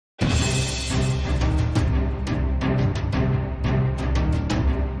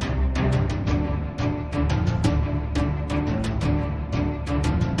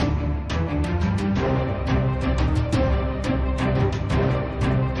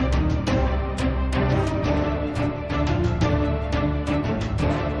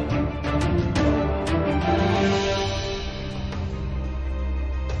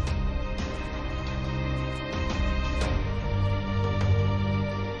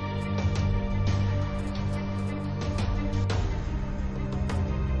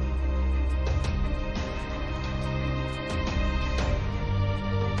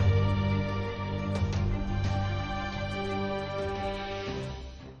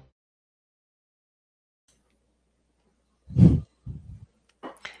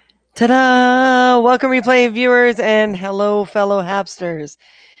Ta-da! Welcome, replay viewers, and hello, fellow Hapsters.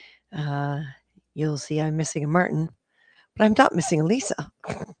 You'll see I'm missing a Martin, but I'm not missing a Lisa.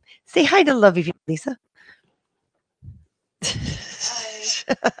 Say hi to lovey Lisa.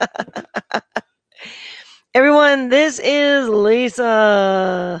 Everyone, this is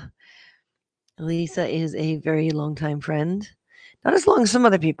Lisa. Lisa is a very long-time friend. Not as long as some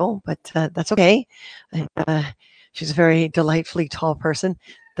other people, but that's okay. She's a very delightfully tall person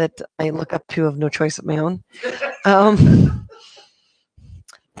that I look up to of no choice of my own. So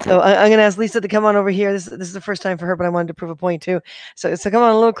I'm going to ask Lisa to come on over here. This is the first time for her, but I wanted to prove a point too. So come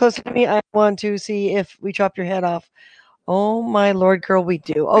on a little closer to me. I want to see if we chop your head off. Oh my Lord, girl, we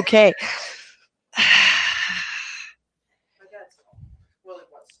do. Okay.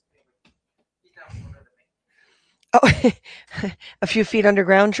 Oh, a few feet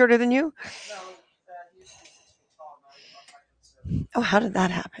underground, shorter than you? Oh, how did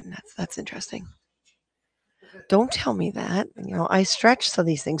that happen? That's interesting. Don't tell me that. You know, I stretch so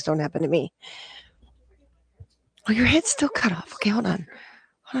these things don't happen to me. Oh, your head's still cut off. Okay, hold on.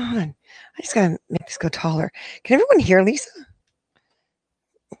 Hold on. I just gotta make this go taller. Can everyone hear Lisa?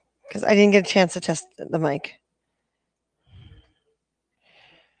 Because I didn't get a chance to test the mic.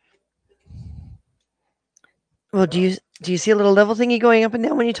 Well, do you see a little level thingy going up and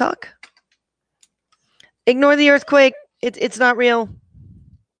down when you talk? Ignore the earthquake. It's not real.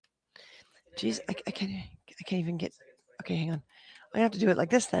 Jeez, I can't even get. Okay, hang on. I have to do it like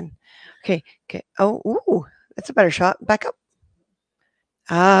this then. Okay. Oh, ooh, that's a better shot. Back up.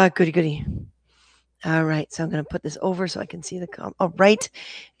 Ah, goody. All right, so I'm going to put this over so I can see the All right,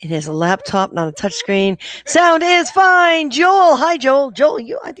 it is a laptop, not a touch screen. Sound is fine. Joel, hi Joel. Joel,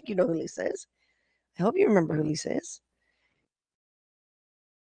 I think you know who Lisa is. I hope you remember who Lisa is.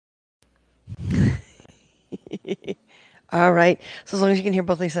 All right, so as long as you can hear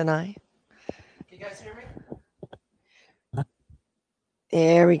both Lisa and I. Can you guys hear me?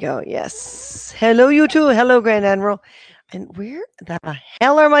 There we go. Yes. Hello, you two. Hello, Grand Admiral. And where the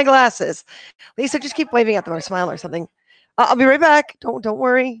hell are my glasses? Lisa, just keep waving at them or smile or something. I'll be right back. Don't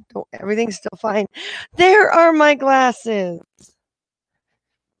worry. Everything's still fine. There are my glasses.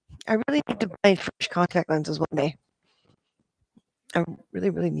 I really need to buy fresh contact lenses one day. I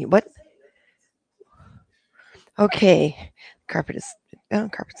really need. What? Okay. Carpet's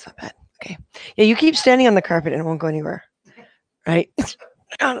not bad. Okay. Yeah, you keep standing on the carpet and it won't go anywhere. Right?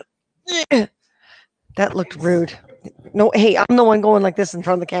 That looked rude. No, hey, I'm the one going like this in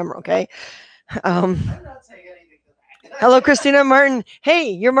front of the camera, okay? I'm not saying anything to that. Hello, Christina Martin. Hey,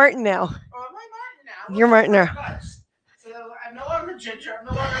 you're Martin now. Oh, am I Martin now? You're Martin now. So I'm no longer ginger. I'm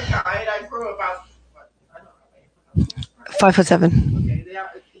no longer guide. I grew about, I don't know. 5'7".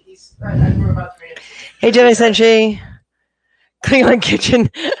 Okay, I grew about 3 inches. Hey, Jenny Senshi. Klingon Kitchen.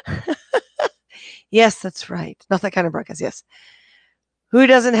 Yes, that's right. Not that kind of broadcast, yes. Who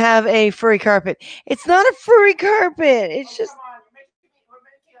doesn't have a furry carpet? It's not a furry carpet. It's just. Come on, we're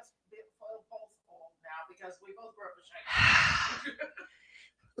making us both old now because we both grew up with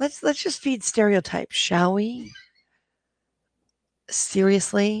shiny. Let's just feed stereotypes, shall we?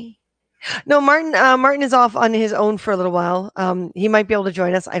 Seriously? No, Martin is off on his own for a little while. He might be able to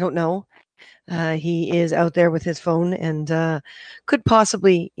join us. I don't know. He is out there with his phone and could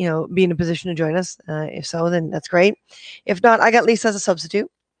possibly, be in a position to join us. If so, then that's great. If not, I got Lisa as a substitute.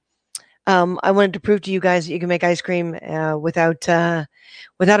 I wanted to prove to you guys that you can make ice cream without a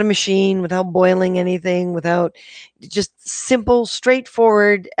machine, without boiling anything, without just simple,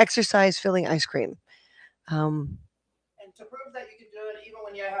 straightforward exercise filling ice cream. And to prove that you can do it even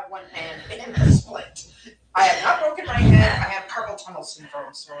when you have one hand in the split. I have not broken my head. I have carpal tunnel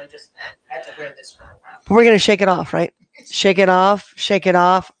syndrome, so I just had to wear this for a while. We're going to shake it off, right? Shake it off.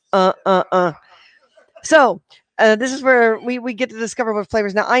 So this is where we get to discover what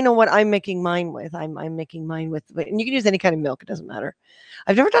flavors. Now, I know what I'm making mine with. I'm making mine with, and you can use any kind of milk. It doesn't matter.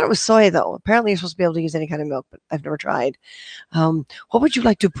 I've never done it with soy, though. Apparently, you're supposed to be able to use any kind of milk, but I've never tried. What would you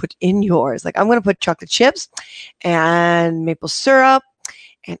like to put in yours? Like, I'm going to put chocolate chips and maple syrup,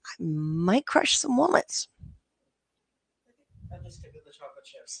 and I might crush some walnuts.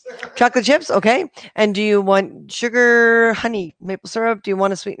 Chocolate chips, okay. And do you want sugar, honey, maple syrup? Do you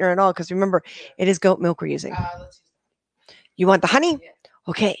want a sweetener at all? Because remember, it is goat milk we're using. You want the honey?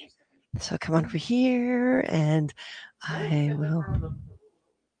 Okay. So come on over here, and I will.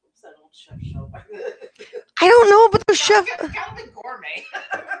 I don't know, but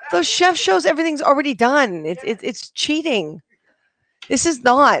those chef shows, everything's already done. It's cheating. This is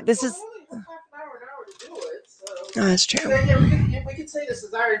not. This is. Oh, that's true. we could say this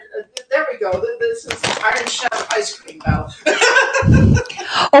is Iron. There we go. This is Iron Chef ice cream now.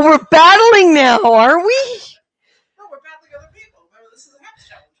 Oh, we're battling now, are we? No, we're battling other people. Remember, this is a Haps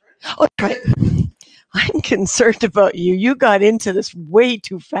challenge, right? Oh, right. I'm concerned about you. You got into this way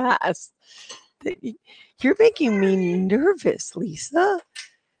too fast. You're making me nervous, Lisa.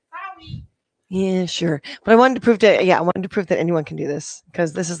 Sorry. Yeah, sure. But I wanted to prove that anyone can do this,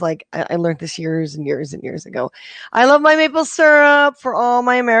 because this is like, I learned this years and years and years ago. I love my maple syrup for all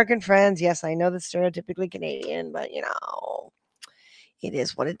my American friends. Yes, I know that's stereotypically Canadian, but it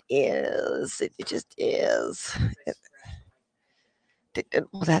is what it is. It just is.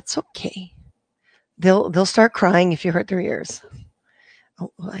 Well, that's okay. They'll start crying if you hurt their ears.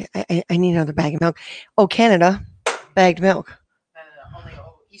 Oh, I need another bag of milk. Oh, Canada, bagged milk. Only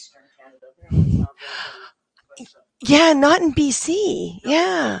Eastern Canada. Yeah, not in BC.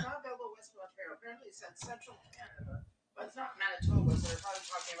 Yeah. Not West Ontario. Apparently, it's in Central Canada, but it's not Manitoba. So they're probably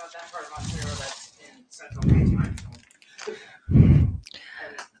talking about that part of Ontario that's in Central Canada.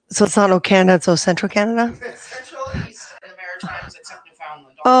 So it's not Canada, it's Central Canada? Central, East, and the Maritimes, except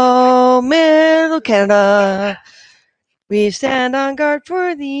Newfoundland. Oh, Middle Canada, we stand on guard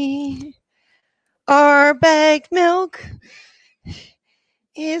for thee. Our bagged milk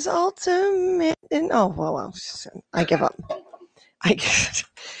is ultimate. Well, I give up. I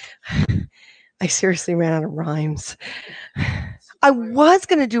seriously ran out of rhymes. I was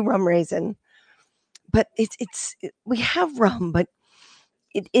going to do rum raisin, but we have rum, but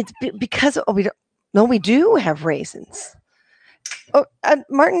it's because we do have raisins. Oh,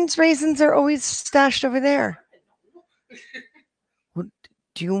 Martin's raisins are always stashed over there.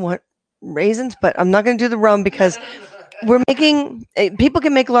 Do you want raisins? But I'm not going to do the rum because we're making. People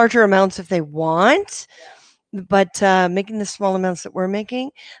can make larger amounts if they want, but making the small amounts that we're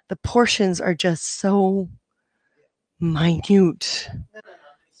making, the portions are just so minute.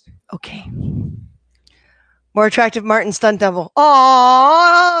 Okay. More attractive Martin stunt double.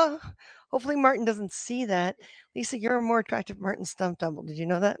 Aww. Hopefully Martin doesn't see that. Lisa, you're a more attractive Martin stunt double. Did you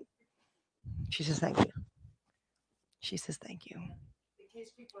know that? She says thank you. She says thank you.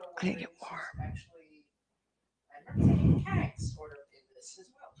 I didn't get warm. Actually, I remember Kags ordered this as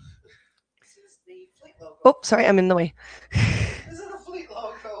well. This is the Fleet logo. Oh, sorry, I'm in the way. This is the Fleet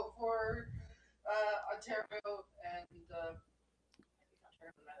logo for Ontario and Manitoba. I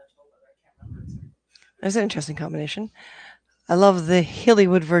can't remember exactly. That's an interesting combination. I love the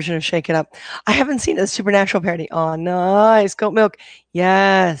Hillywood version of Shake It Up. I haven't seen a Supernatural parody. Oh, nice. Goat milk.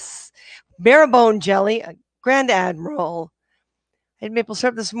 Yes. Marrowbone jelly. A Grand Admiral. I had maple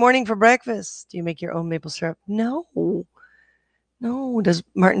syrup this morning for breakfast. Do you make your own maple syrup? No. No. Does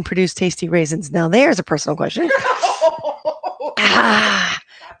Martin produce tasty raisins? Now there's a personal question.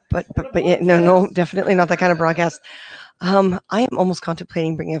 But yeah, no, definitely not that kind of broadcast. I am almost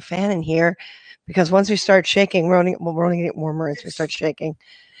contemplating bringing a fan in here, because once we start shaking, we're only going to get warmer as we start shaking.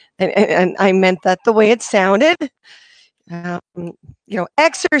 And I meant that the way it sounded.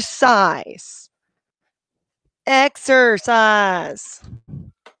 Exercise. Exercise.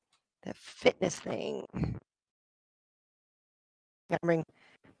 The fitness thing.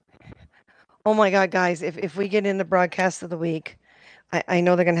 Oh my God, guys, if we get in the broadcast of the week, I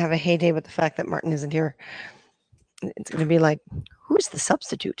know they're going to have a heyday with the fact that Martin isn't here. It's going to be like, who's the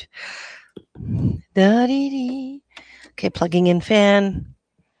substitute? Da-dee-dee. Okay, plugging in fan.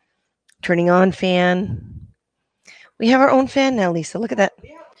 Turning on fan. We have our own fan now, Lisa. Look at that.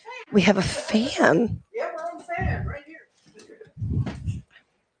 We have a fan. We have our own fan right here.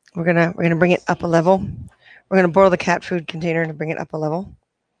 We're gonna bring it up a level. We're gonna boil the cat food container to bring it up a level.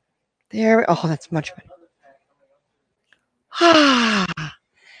 There. Oh, that's much better.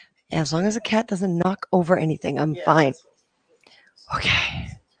 As long as the cat doesn't knock over anything, I'm fine. Okay.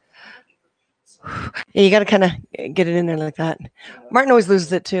 Yeah, you got to kind of get it in there like that. Martin always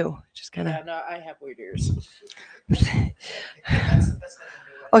loses it too. Just kind of. Yeah, no, I have weird ears.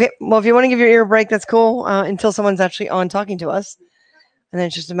 Okay, well, if you want to give your ear a break, that's cool until someone's actually on talking to us. And then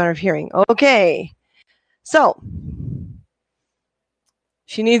it's just a matter of hearing. Okay. So,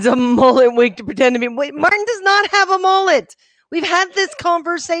 she needs a mullet wig to pretend to be. Wait, Martin does not have a mullet. We've had this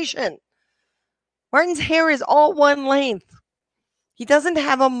conversation. Martin's hair is all one length. He doesn't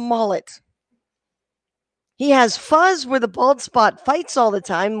have a mullet. He has fuzz where the bald spot fights all the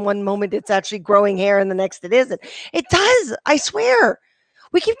time. One moment it's actually growing hair and the next it isn't. It does, I swear.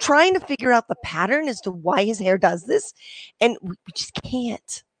 We keep trying to figure out the pattern as to why his hair does this, and we just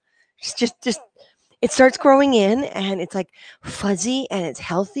can't. It's just it starts growing in, and it's like fuzzy, and it's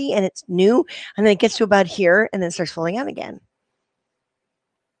healthy, and it's new, and then it gets to about here, and then it starts falling out again.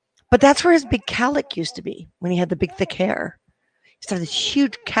 But that's where his big cowlick used to be when he had the big thick hair. He started this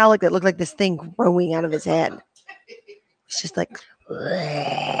huge cowlick that looked like this thing growing out of his head. It's just like,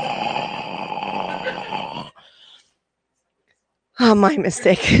 oh, my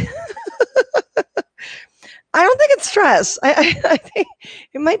mistake. I don't think it's stress. I think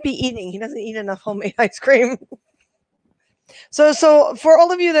it might be eating. He doesn't eat enough homemade ice cream. So for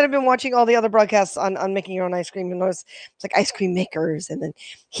all of you that have been watching all the other broadcasts on making your own ice cream, you notice it's like ice cream makers and then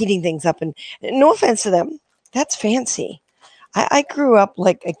heating things up. And no offense to them, that's fancy. I grew up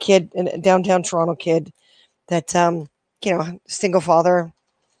like a kid, a downtown Toronto kid that, single father,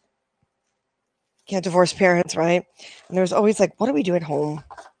 divorced parents, right? And there was always like, what do we do at home?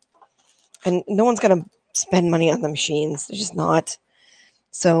 And no one's going to spend money on the machines. They're just not.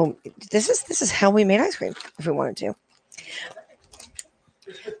 So this is how we made ice cream if we wanted to.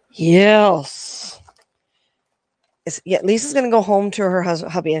 Yes. Lisa's going to go home to her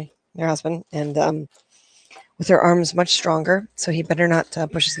hubby, her husband, and with her arms much stronger. So he better not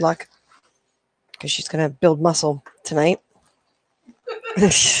push his luck because she's going to build muscle tonight.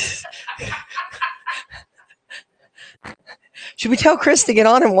 Should we tell Chris to get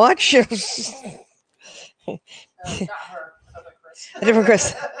on and watch? Not her, another Chris. A different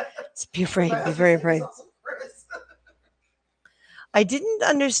Chris. Be afraid. Be very afraid. I didn't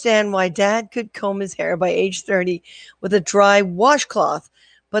understand why Dad could comb his hair by age 30 with a dry washcloth,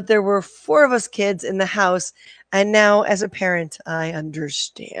 but there were 4 of us kids in the house, and now as a parent, I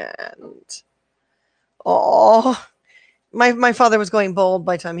understand. Oh, my father was going bald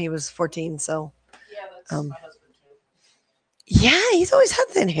by the time he was 14, so. Yeah, that's my husband too. Yeah, he's always had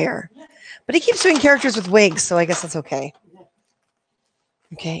thin hair, but he keeps doing characters with wigs, so I guess that's okay.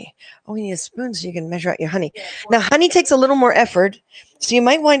 Okay. Oh, we need a spoon so you can measure out your honey. Now, honey takes a little more effort, so you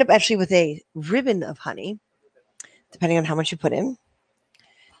might wind up actually with a ribbon of honey, depending on how much you put in,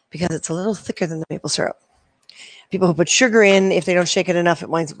 because it's a little thicker than the maple syrup. People who put sugar in, if they don't shake it enough, it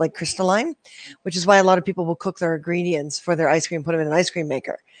winds up like crystalline, which is why a lot of people will cook their ingredients for their ice cream, put them in an ice cream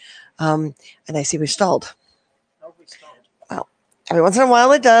maker. And I see we stalled. No, we stalled. Well, every once in a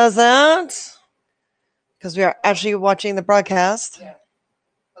while it does that, because we are actually watching the broadcast. Yeah.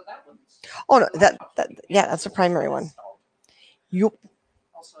 Oh no, that's the primary one. Yup.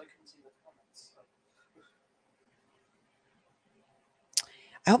 Also, I can see the comments.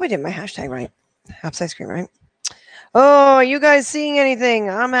 I hope I did my hashtag right. Haps ice cream, right? Oh, are you guys seeing anything?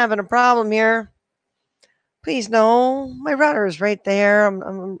 I'm having a problem here. Please no. My router is right there.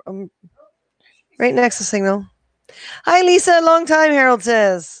 I'm right next to Signal. Hi Lisa, long time, Harold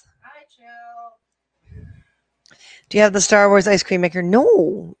says. Hi, Jill. Do you have the Star Wars ice cream maker?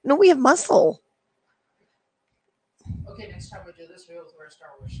 No, we have muscle. Okay, next time we do this, we'll wear a Star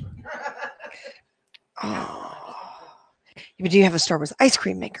Wars shirt. Oh. But do you have a Star Wars ice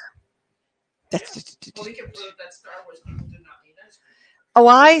cream maker? That's well, we can prove that Star Wars people do not need ice cream. Oh,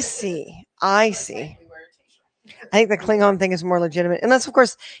 I see. I see. Okay, we wear a t-shirt. I think the Klingon thing is more legitimate. Unless, of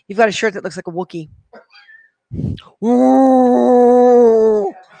course, you've got a shirt that looks like a Wookiee.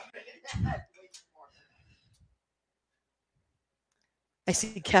 Ooh. I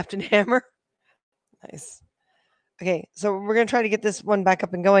see Captain Hammer. Nice. Okay, so we're going to try to get this one back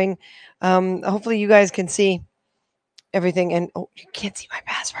up and going. Hopefully you guys can see everything. And, oh, you can't see my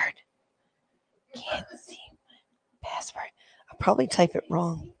password. Can't see my password. I'll probably type it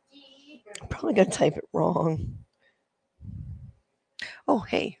wrong. I'm probably going to type it wrong. Oh,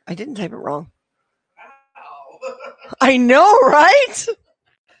 hey, I didn't type it wrong. Wow. I know, right?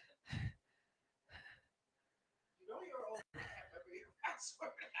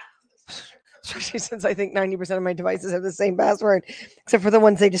 Especially since I think 90% of my devices have the same password, except for the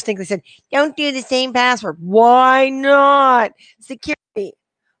ones they distinctly said, don't do the same password. Why not? Security.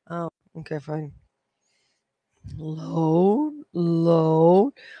 Oh, okay, fine.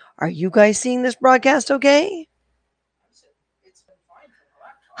 Load. Are you guys seeing this broadcast okay?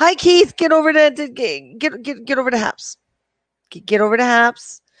 Hi, Keith. Get over to get over to Haps. Get over to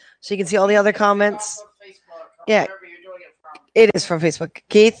Haps so you can see all the other comments. Yeah, it is from Facebook.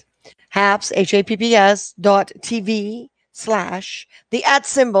 Keith, Haps, HAPPS.TV/ the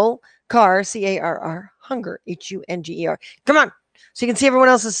 @ car, CARR, hunger, HUNGER. Come on, so you can see everyone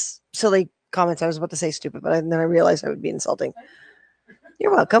else's silly comments. I was about to say stupid, but then I realized I would be insulting.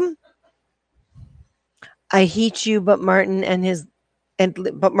 You're welcome. I hate you, but Martin and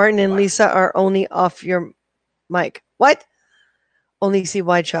Lisa are only off your mic. What? Only see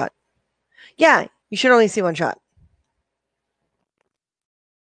wide shot. Yeah, you should only see one shot.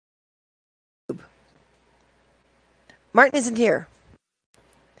 Martin isn't here.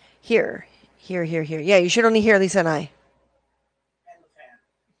 Here. Yeah, you should only hear Lisa and I.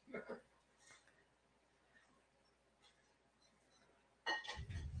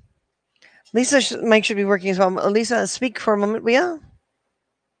 Lisa Mike should be working as well. Lisa, speak for a moment, will ya?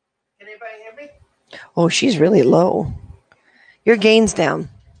 Can anybody hear me? Oh, she's really low. Your gain's down.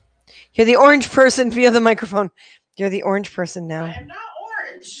 You're the orange person via the microphone. You're the orange person now. I am not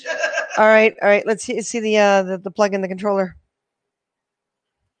orange. All right. Let's see the plug in the controller.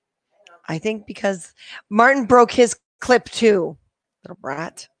 I think because Martin broke his clip too. Little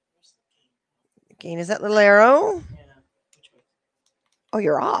brat. Gain is that little arrow. Yeah. Oh,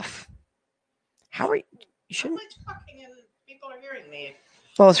 you're off. How are you? You shouldn't. I'm talking and people are hearing me.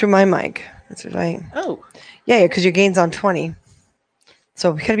 Well, through my mic. That's what I. Oh. Yeah, because your gain's on 20.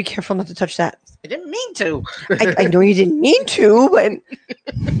 So we gotta be careful not to touch that. I didn't mean to. I know you didn't mean to, but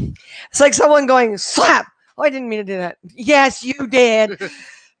it's like someone going slap. Oh, I didn't mean to do that. Yes, you did.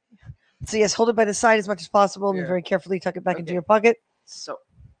 So yes, hold it by the side as much as possible and very carefully tuck it back into your pocket. So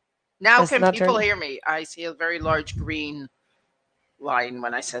now That's can not people turn- hear me? I see a very large green line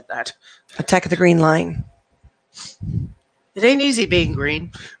when I said that. Attack the green line. It ain't easy being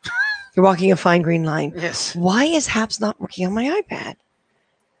green. You're walking a fine green line. Yes. Why is Haps not working on my iPad?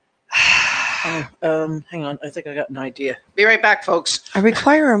 Hang on. I think I got an idea. Be right back, folks. I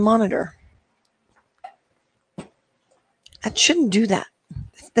require a monitor. That shouldn't do that.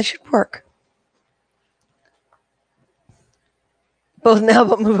 That should work. Both now,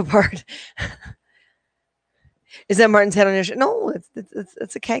 but move apart. Is that Martin's head on your shirt? No,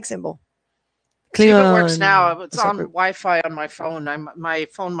 it's a keg symbol. See if it works now. It's What's up, on Wi-Fi on my phone. My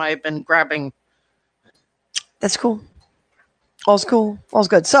phone might have been grabbing. That's cool. All's cool. All's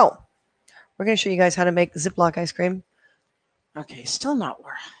good. So, we're going to show you guys how to make Ziplock ice cream. Okay, still not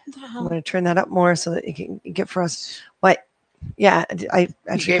working. I'm going to turn that up more so that you can get for us. What? Yeah, I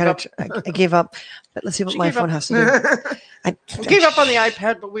actually I gave up. But let's see what my phone has to do. I gave up on the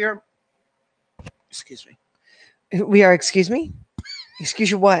iPad, but we are. Excuse me. We are. Excuse me.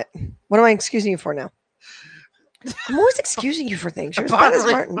 Excuse you what? What am I excusing you for now? I'm always excusing you for things. You're as bad as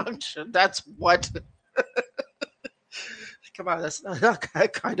Martin. Function. That's what. Come on, that's not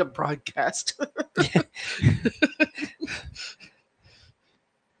that kind of broadcast.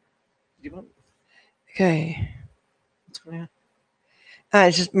 Okay.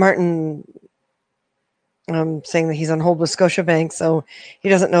 It's just Martin saying that he's on hold with Scotiabank, so he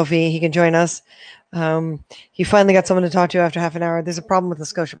doesn't know if he can join us. He finally got someone to talk to after half an hour. There's a problem with the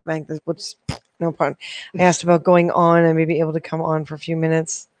Scotiabank. What's no problem. I asked about going on and maybe able to come on for a few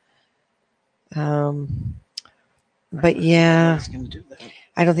minutes. But yeah,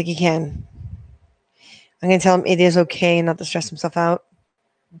 I don't think he can. I'm going to tell him it is okay not to stress himself out.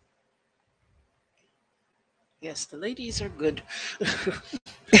 Yes, the ladies are good.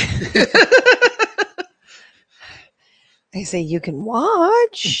 I say you can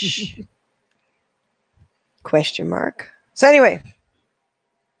watch. Question mark. So anyway,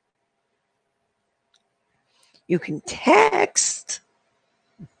 you can text,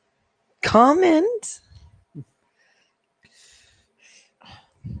 comment.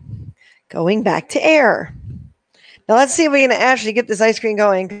 Going back to air. Now let's see if we can actually get this ice cream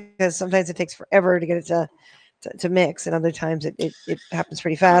going, because sometimes it takes forever to get it to mix, and other times it happens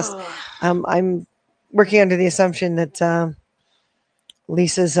pretty fast. I'm working under the assumption that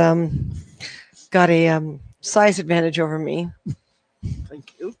Lisa's got a size advantage over me.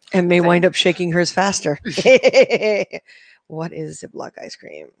 Thank you. And may wind up shaking hers faster. What is Ziplock ice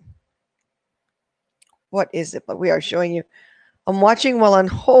cream? What is Ziplock? We are showing you. I'm watching while on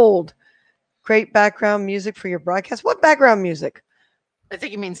hold. Great background music for your broadcast. What background music? I think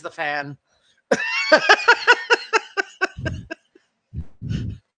he means the fan.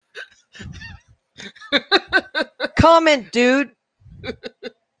 Comment, dude.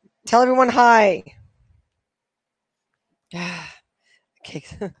 Tell everyone hi. Okay.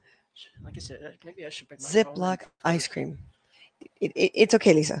 Like I said, maybe I should bring my Ziplock ice cream. It's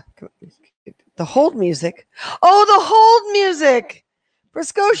okay, Lisa. The hold music. Oh, the hold music for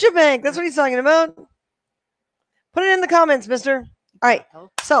Scotiabank. That's what he's talking about. Put it in the comments, mister. All right.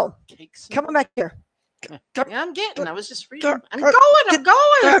 So, come on back here. Yeah, I'm getting. I was just reading. I'm going.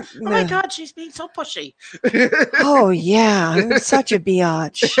 Oh my God, she's being so pushy. Oh yeah, I'm such a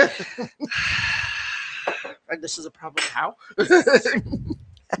biatch. And this is a problem how?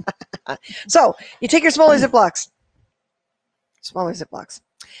 So you take your smaller Ziplocs. Smaller Ziplocs.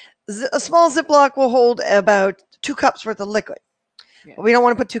 A small Ziploc will hold about 2 cups worth of liquid. Yeah. We don't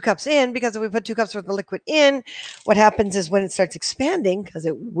want to put 2 cups in, because if we put 2 cups worth of liquid in, what happens is when it starts expanding, because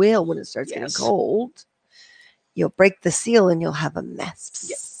it will when it starts getting cold, you'll break the seal and you'll have a mess.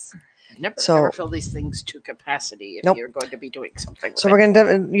 Yes. Never So- ever fill these things to capacity if Nope. you're going to be doing something. So with we're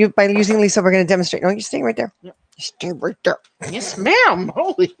going to, by using Lisa, we're going to demonstrate. No, you're staying right there. Yep. You stay right there. it. Yes, ma'am.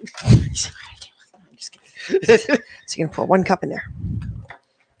 Holy. I'm just kidding. So you're going to pour 1 cup in there.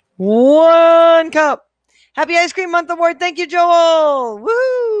 1 cup. Happy Ice Cream Month Award. Thank you, Joel.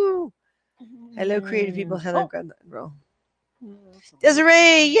 Woo! Hello, creative people. Hello, Roll.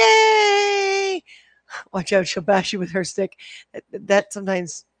 Desiree, yay! Watch out, she'll bash you with her stick. That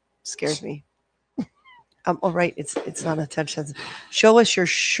sometimes scares me. All right, it's not a touch sensitive. Show us your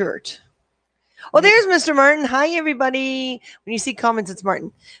shirt. Oh, there's Mr. Martin. Hi, everybody. When you see comments, it's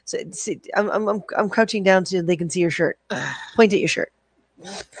Martin. So see, I'm crouching down so they can see your shirt. Point at your shirt.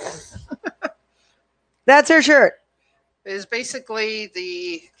 That's her shirt. It is basically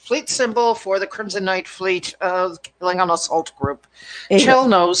the fleet symbol for the Crimson Knight Fleet killing on assault group. Chill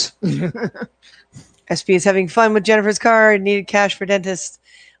knows. SP is having fun with Jennifer's car. Needed cash for dentist.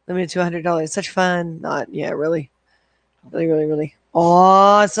 Limited to $100. Such fun. Not, yeah, really. Really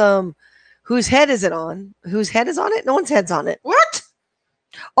awesome. Whose head is it on? Whose head is on it? No one's head's on it. What?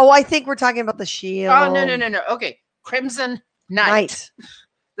 Oh, I think we're talking about the shield. Oh, no. Okay. Crimson Knight.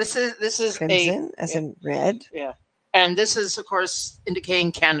 This is Crimson, as in red. Yeah. And this is, of course, indicating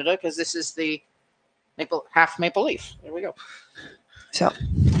Canada because this is the half maple leaf. There we go. So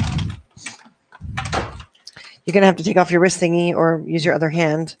you're going to have to take off your wrist thingy or use your other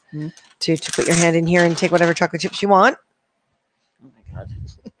hand to put your hand in here and take whatever chocolate chips you want. Oh, my God.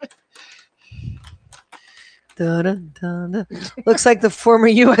 Da-da-da-da. Looks like the former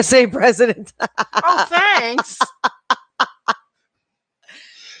USA president. Oh, thanks.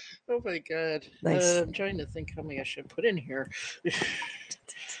 Oh, my God. Nice. I'm trying to think how many I should put in here.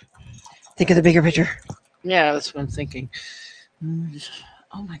 Think of the bigger picture. Yeah, that's what I'm thinking.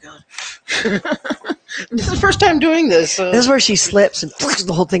 Oh, my God. This is the first time doing this. This is where she slips and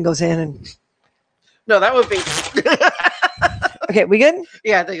the whole thing goes in. And No, that would be... okay, we good?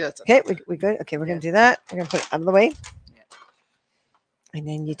 Yeah, I think that's Okay, we good? Okay, we're going to do that. We're going to put it out of the way. Yeah. And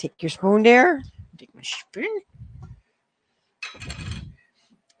then you take your spoon there Take my spoon.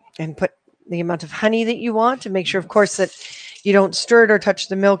 and put the amount of honey that you want to make sure, of course, that you don't stir it or touch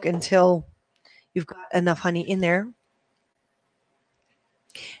the milk until you've got enough honey in there.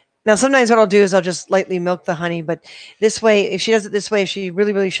 Now, sometimes what I'll do is I'll just lightly milk the honey, but this way, if she does it this way, if she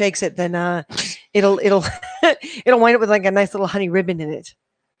really, really shakes it, then it'll it'll wind up with like a nice little honey ribbon in it.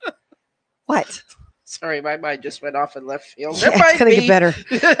 What? Sorry, my mind just went off in left field. Yeah, it's gonna get better.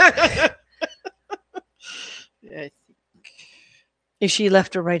 Yeah, Is she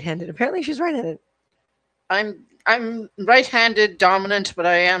left or right-handed? Apparently, she's right-handed. I'm right-handed dominant, but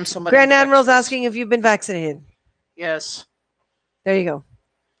I am somebody. Grand Admiral's asking if you've been vaccinated. Yes, There you go.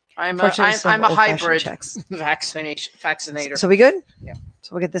 I'm Fortunately, some a old-fashioned hybrid checks. vaccinator. So we good? Yeah.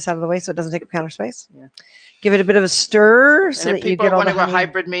 So we'll get this out of the way so it doesn't take up counter space. Yeah. Give it a bit of a stir And so if that you people get are all the wondering what honey.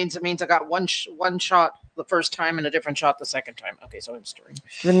 hybrid means, it means I got one shot the first time and a different shot the second time. Okay, so I'm stirring.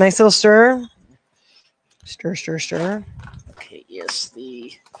 Give it a nice little stir. Stir, stir, stir. Okay, yes,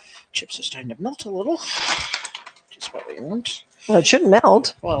 the chips are starting to melt a little. Just what we want. Well, it shouldn't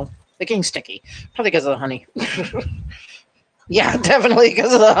melt. Well, they're getting sticky. Probably because of the honey. Yeah, definitely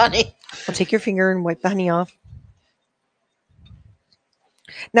because of the honey. I'll take your finger and wipe the honey off.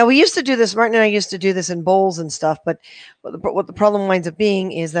 Now, we used to do this, Martin and I used to do this in bowls and stuff, but what the problem winds up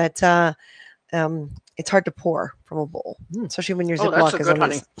being is that it's hard to pour from a bowl, especially when your Ziplock is on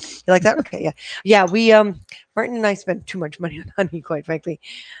honey. this. You like that? Okay, yeah. Yeah, we, Martin and I spend too much money on honey, quite frankly.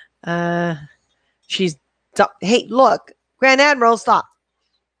 Hey, look, Grand Admiral, stop.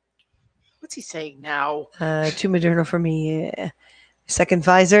 What's he saying now? 2 Moderna for me. Yeah. Second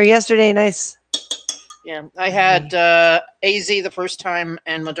Pfizer yesterday. Nice. Yeah, I had AZ the first time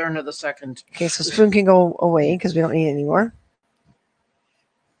and Moderna the second. Okay, so spoon can go away because we don't need it anymore.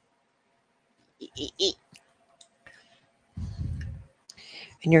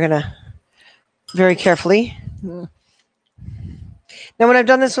 And you're going to very carefully. Now, when I've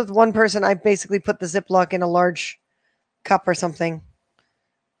done this with one person, I basically put the Ziplock in a large cup or something.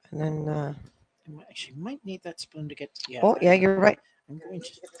 And then... I actually might need that spoon to get... Yeah, oh, yeah, you're right. I'm going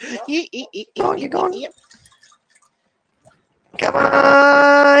to... Oh, you're going. Yep. Come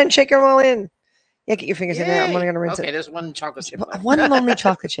on, shake her all in. Yeah, get your fingers in there. I'm only going to rinse okay, it. there's one chocolate chip. One lonely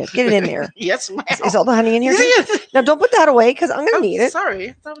chocolate chip. Get it in there. Yes, ma'am. Is all the honey in here? Yes. Now, don't put that away because I'm going to need it. Sorry,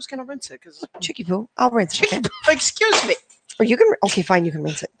 I thought I was going to rinse it. Because Chicky poo. I'll rinse it. Okay? Excuse me. Or you can... Okay, fine. You can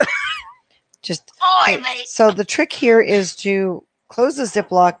rinse it. Just... Oy, mate. So the trick here is to close the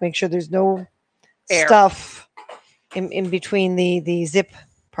Ziplock. Make sure there's no Air. stuff in between the zip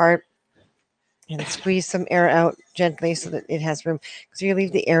part. And squeeze some air out gently so that it has room. Because if you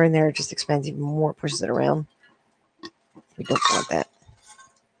leave the air in there, it just expands even more, pushes it around. We don't want that.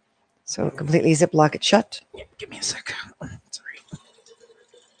 So completely Ziplock it shut. Yeah, give me a sec. Sorry.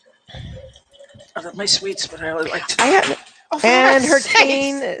 I love my sweets, but I always like to. I have, Oh, for and her God's sakes.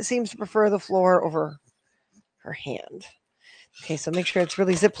 cane seems to prefer the floor over her hand. Okay, so make sure it's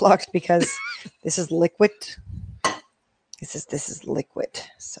really Ziplocked because this is liquid. This is liquid.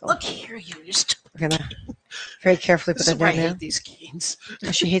 So Look here, you just. we're gonna very carefully put This is that why I down there. hate these canes.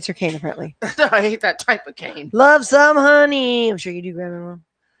 She hates her cane apparently. I hate that type of cane. Love some honey. I'm sure you do, Grandma.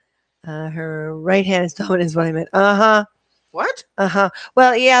 Her right hand is dominant is what I meant. Uh-huh. What? Uh-huh.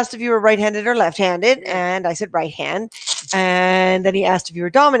 Well, he asked if you were right-handed or left-handed, and I said right hand. And then he asked if you were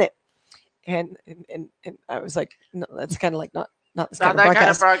dominant. And I was like, no, that's kind of like not this kind Not of that kind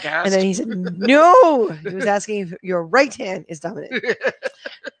of broadcast. broadcast. And then he said, no. He was asking if your right hand is dominant.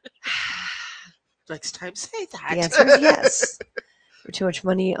 Next time, say that. The answer is yes. For too much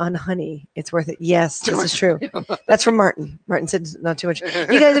money on honey, it's worth it. Yes, this is true. That's from Martin. Martin said not too much.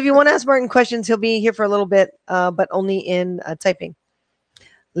 You guys, if you want to ask Martin questions, he'll be here for a little bit, but only in typing.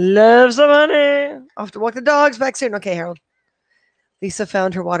 Love some honey. Off to walk the dogs. Back soon. Okay, Harold. Lisa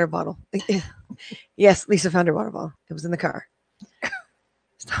found her water bottle. Yes, Lisa found her water bottle. It was in the car.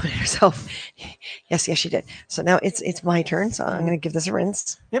 Stopping herself. Yes, she did. So now it's my turn. So I'm going to give this a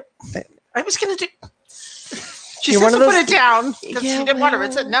rinse. Yep. I was going to do. She You're said one to of put those- it down because Yeah, she didn't want to well-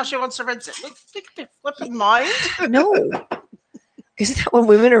 rinse it. Now she wants to rinse it. Look at their flipping mind. No. Isn't that what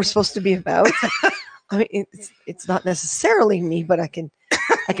women are supposed to be about? I mean, it's not necessarily me, but I can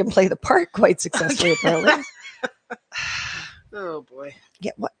play the part quite successfully, apparently. Oh boy.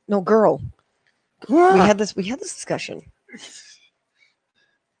 Yeah, what? No, girl. We had this discussion.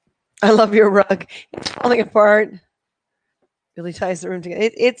 I love your rug. It's falling apart. Really ties the room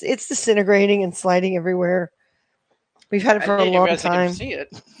together. It's disintegrating and sliding everywhere. We've had it for a didn't long realize they can time. see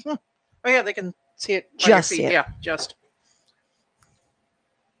it. Oh yeah, they can see it. by Just your see feet. it. Yeah, just.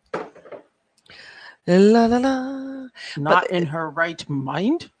 La la la. Not in her right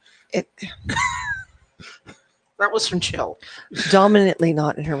mind. It That was from Chill. dominantly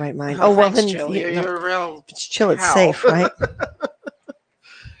not in her right mind. Oh well, thanks, then Chill. you know, You're real. if it's chill. It's pal. safe, right?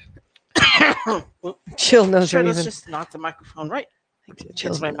 Chill knows Sure, her let's even. just knock the microphone right.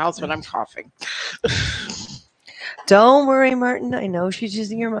 Chill's It's my mouth when I'm coughing. Don't worry, Martin. I know she's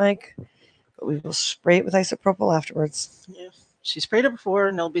using your mic, but we will spray it with isopropyl afterwards. Yeah, she sprayed it before,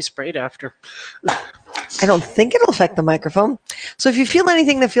 and it'll be sprayed after. I don't think it'll affect the microphone. So if you feel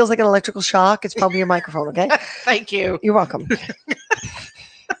anything that feels like an electrical shock, it's probably your microphone, okay? Thank you. You're welcome.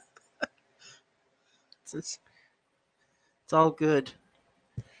 It's all good.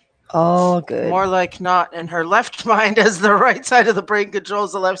 Oh, good. More like not in her left mind, as the right side of the brain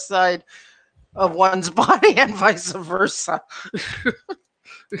controls the left side of one's body, and vice versa.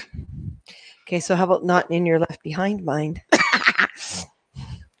 Okay, so how about not in your left behind mind?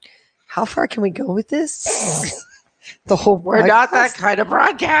 How far can we go with this? The whole We're not that broadcast? kind of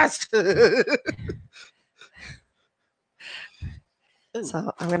broadcast.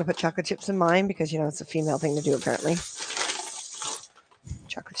 So I'm going to put chocolate chips in mine because, it's a female thing to do, apparently.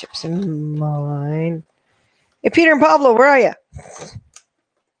 Chocolate chips in mine. Hey, Peter and Pablo, where are you?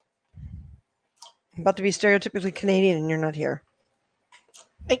 I'm about to be stereotypically Canadian and you're not here.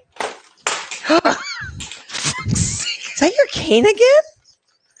 Hey. Is that your cane again?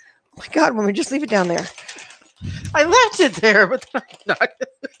 Oh my God, woman, just leave it down there. I left it there, but then I'm not.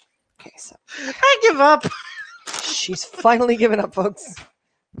 Okay, so I give up. she's finally given up, folks.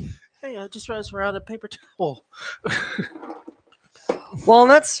 Hey, I just realized we're out of paper towel.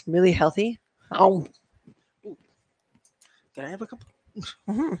 Walnuts, really healthy. Oh, Can I have a couple?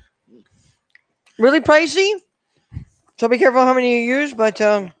 mhm. Really pricey. So be careful how many you use, but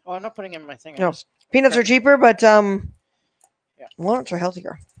Oh, I'm not putting it in my thing. No. Peanuts are cheaper, but Yeah. walnuts are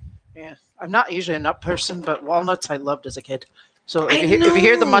healthier. Yeah, I'm not usually a nut person, but walnuts I loved as a kid. So I if you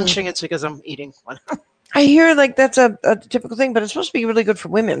hear the know. munching, it's because I'm eating one. I hear like that's a typical thing, but it's supposed to be really good for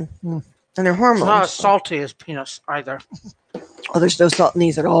women Mm. and their It's not as hormones. salty as peanuts either. Oh, there's no salt in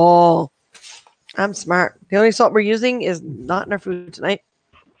these at all. I'm smart. The only salt we're using is not in our food tonight.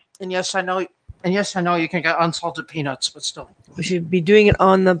 And yes, I know. And yes, I know you can get unsalted peanuts, but still. We should be doing it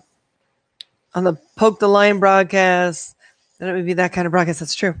on the Poke the Lion broadcast. Then it would be that kind of broadcast.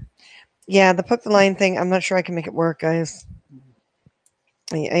 That's true. Yeah, the Poke the Lion thing, I'm not sure I can make it work, guys.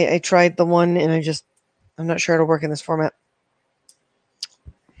 I tried the one and I'm not sure it'll work in this format.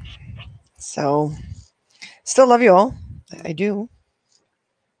 So, still love you all. I do.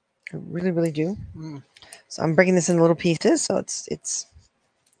 I really, really do. Mm. So I'm breaking this into little pieces. So it's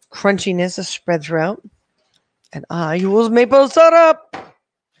crunchiness is spread throughout. And I use maple syrup.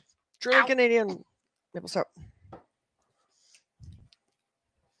 Truly Canadian maple syrup.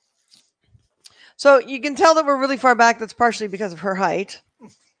 So you can tell that we're really far back. That's partially because of her height.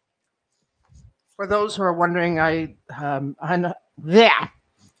 For those who are wondering, I'm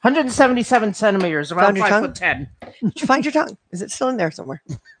 177 centimeters, around 5'10". Did you find your tongue? Is it still in there somewhere?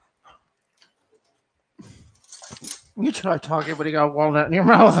 You try talking, but you got a walnut in your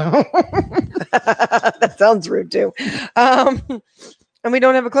mouth. That sounds rude too. And we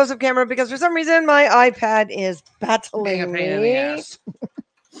don't have a close-up camera because for some reason my iPad is battling me.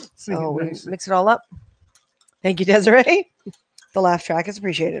 So we mix it all up. Thank you, Desiree. The laugh track is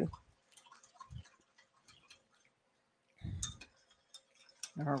appreciated.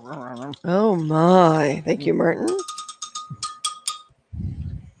 Oh my. Thank you, Martin.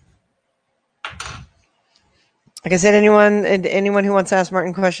 Like I said, anyone who wants to ask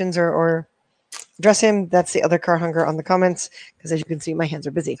Martin questions or address him, that's the other car hunger on the comments. Because as you can see, my hands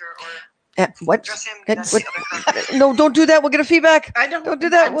are busy. What? No, don't do that. We'll get a feedback. I don't do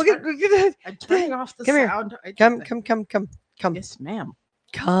that. We'll get I'm turning off the Come sound. Here. Come. Yes, ma'am.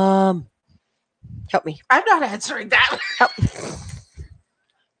 Come. Help me. I'm not answering that. Help.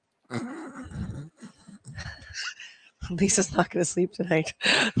 Lisa's not going to sleep tonight.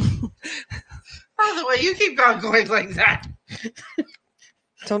 By the way, you keep going like that.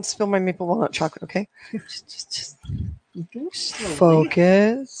 Don't spill my maple walnut chocolate, okay? Just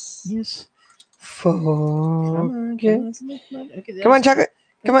focus. Yes. Focus. Okay, Come on, chocolate.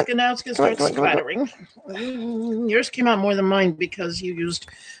 Come on. Now it's going to start splattering. Yours came out more than mine because you used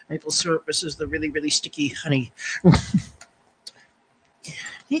maple syrup versus the really, really sticky honey.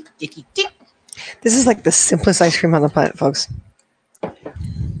 This is like the simplest ice cream on the planet, folks.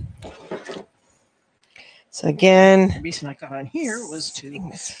 So again, the reason I got on here was to,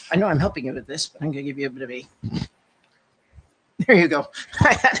 I know I'm helping you with this, but I'm going to give you a bit of a, there you go.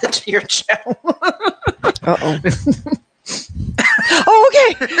 I added to your gel. Uh-oh. Oh,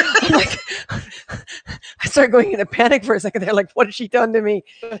 okay. I'm like, I started going into panic for a second there. Like, what has she done to me?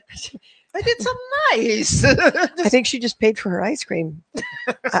 I did something nice. I think she just paid for her ice cream.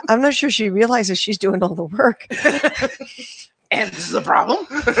 I'm not sure she realizes she's doing all the work. And this is the problem.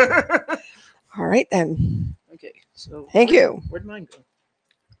 All right, then. Okay, so. Thank you. Where'd mine go?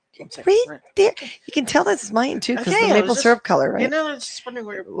 Right there. You can tell that's mine, too, because the maple syrup color, right? You know, I was just wondering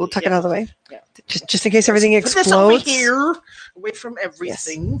where. We'll tuck it out of the way. Yeah. Just in case everything explodes. Put this over here, away from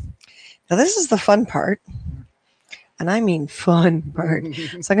everything. Yes. Now, this is the fun part. And I mean fun part.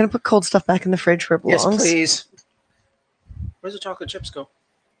 So I'm going to put cold stuff back in the fridge where it belongs. Yes, please. Where's the chocolate chips go?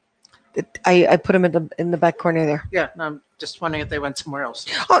 I put them in the back corner there. Yeah, no, I'm just wondering if they went somewhere else.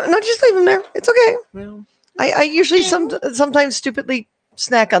 Oh, no, just leave them there. It's okay. Well, I usually sometimes stupidly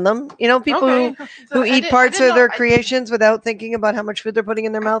snack on them. You know, people who eat parts of their creations without thinking about how much food they're putting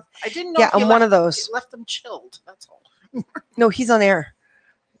in their mouth. I didn't know. Yeah, I'm one of those. You left them chilled. That's all. No, he's on air.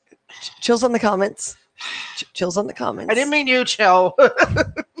 Chills on the comments. Chills on the comments. I didn't mean you, chill.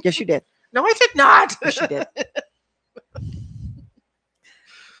 Yes, you did. No, I did not. Yes, you did.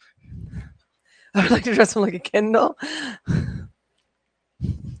 I would like to dress him like a Ken doll.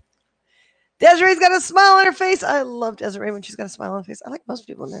 Desiree's got a smile on her face. I love Desiree when she's got a smile on her face. I like most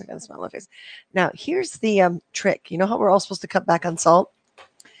people when they've got a smile on their face. Now, here's the trick. You know how we're all supposed to cut back on salt?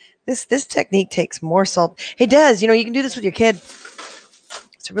 This technique takes more salt. Hey, Des, you know, you can do this with your kid.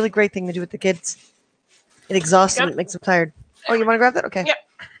 It's a really great thing to do with the kids. It exhausts them. It makes them tired. Oh, you want to grab that? Okay. Yep.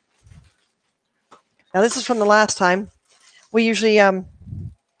 Now, this is from the last time. We usually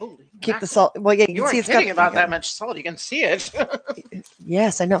keep the salt. Well, yeah, you can see it's got about that much salt. You can see it.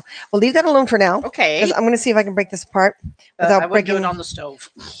 Yes, I know. Well, leave that alone for now. Okay. I'm going to see if I can break this apart without I would breaking do it on the stove.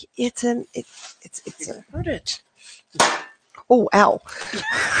 It's you heard it. Oh, ow.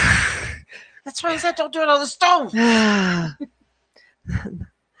 That's why I said don't do it on the stove.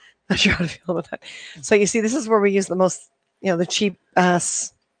 Not sure how to feel about that. So you see, this is where we use the most, the cheap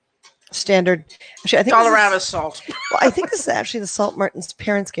standard. Actually, I think Colorado salt. Well, I think this is actually the salt Martin's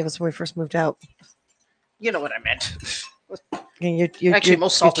parents gave us when we first moved out. You know what I meant. You're, actually,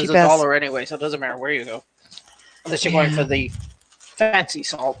 most salt is $1 anyway, so it doesn't matter where you go. Unless you're going for the fancy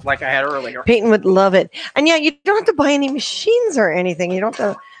salt like I had earlier. Peyton would love it. And yeah, you don't have to buy any machines or anything. You don't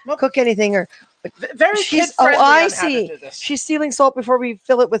have to cook anything or. Very kid-friendly. Oh, I see. She's sealing salt before we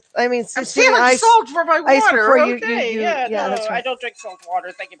fill it with. I'm sealing salt for my water. Okay, yeah, no, that's right. I don't drink salt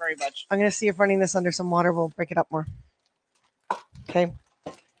water. Thank you very much. I'm gonna see if running this under some water will break it up more. Okay.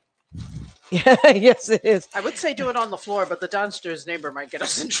 Yeah, yes, it is. I would say do it on the floor, but the downstairs neighbor might get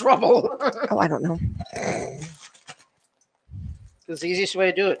us in trouble. Oh, I don't know. It's the easiest way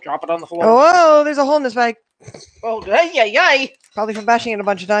to do it. Drop it on the floor. Oh, there's a hole in this bag. Oh, yay. Probably from bashing it a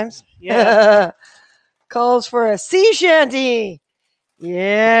bunch of times. Yeah. Calls for a sea shanty.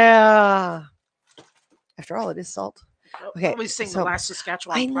 Yeah. After all, it is salt. Okay, Always sing so the last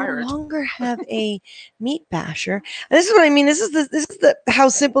Saskatchewan I no pirate. longer have a meat basher. And this is what I mean. This is the how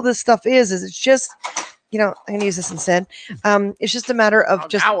simple this stuff is. Is it's just, you know, I'm gonna use this instead. It's just a matter of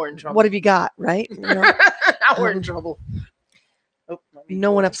just now we're in trouble. what have you got, right? You know? Now we're in trouble. Oh,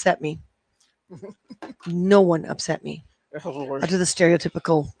 No one upset me. No one upset me. Oh, Lord. I do the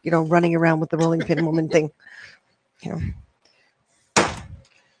stereotypical, you know, running around with the rolling pin woman thing. You know,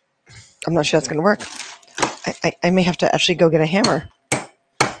 I'm not sure that's gonna work. I may have to actually go get a hammer.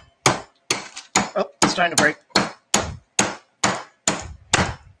 Oh, it's trying to break.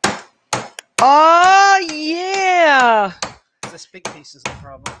 Oh, yeah. This big piece is the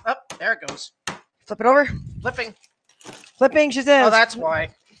problem. Oh, there it goes. Flip it over. Flipping. Flipping, she says. Oh, that's why.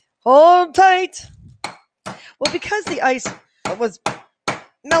 Hold tight. Well, because the ice was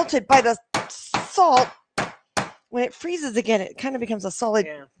melted by the salt, when it freezes again, it kind of becomes a solid.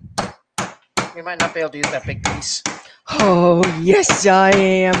 Yeah. We might not be able to use that big piece. Oh, yes, I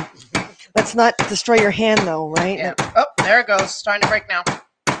am. Let's not destroy your hand, though, right? Yeah. Oh, there it goes. It's starting to break now.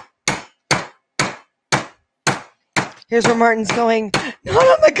 Here's where Martin's going. Not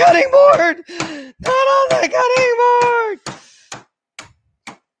on the cutting board. Not on the cutting board.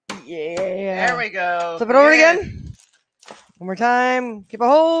 Yeah. There we go. Flip it over again. One more time. Keep a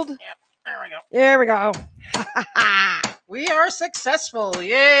hold. Yep. There we go. There we go. We are successful.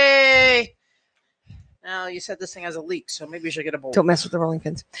 Yay. Now, you said this thing has a leak, so maybe you should get a bowl. Don't mess with the rolling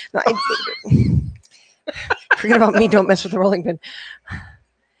pins. No, forget about me. Don't mess with the rolling pin.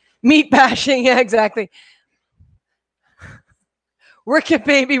 Meat bashing. Yeah, exactly. Work it,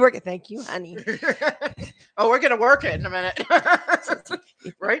 baby. Work it. Thank you, honey. Oh, we're going to work it in a minute.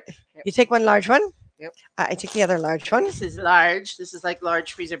 Right? You take one large one. Yep. I take the other large one. This is large. This is like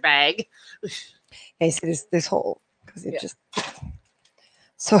large freezer bag. Okay, so there's this hole. Because it Yeah. just...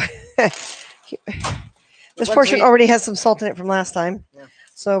 So... This portion already has some salt in it from last time. Yeah.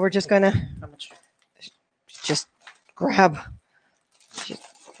 So we're just going to How much? just grab. Just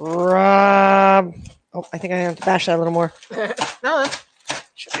grab. Oh, I think I have to bash that a little more. No, that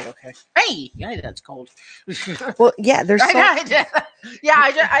should be okay. Hey, yeah, that's cold. Well, yeah, there's salt.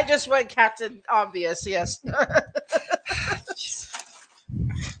 I just went Captain Obvious, yes.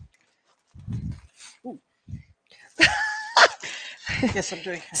 Yes, I'm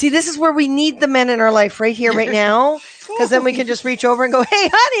doing. See, this is where we need the men in our life right here, right now. Because then we can just reach over and go, hey,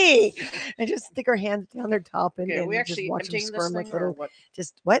 honey. And just stick our hands down their top and, Okay, are we and just actually watch them emptying this squirm like thing, or little. what?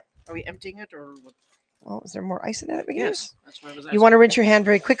 Just what? Are we emptying it, or what? Oh, is there more ice in it that we can use? Yes, that's what I was You asking. want to rinse your hand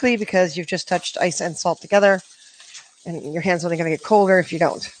very quickly because you've just touched ice and salt together. And your hand's only going to get colder if you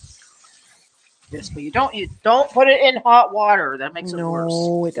don't. Yes, but you don't put it in hot water. That makes it worse.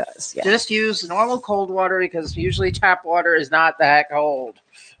 No, it does. Yeah. Just use normal cold water because usually tap water is not that cold.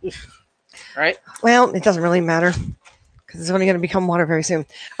 Right? Well, it doesn't really matter because it's only going to become water very soon.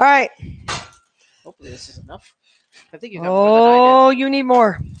 All right. Hopefully this is enough. I think you got more than I Oh, you need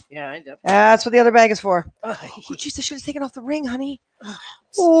more. did. Yeah, I did. That's what the other bag is for. Ugh. Oh, jeez, I should have taken off the ring, honey.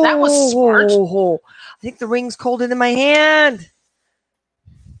 That was smart. Oh, I think the ring's colder than my hand.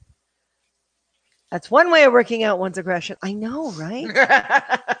 That's one way of working out one's aggression. I know, right?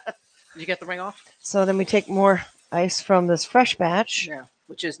 Did you get the ring off? So then we take more ice from this fresh batch. Yeah.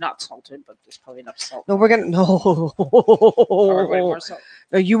 Which is not salted, but there's probably enough salt. No, we're gonna Or way more salt.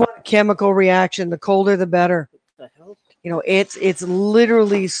 No, you want a chemical reaction. The colder, the better. What the hell? You know, it's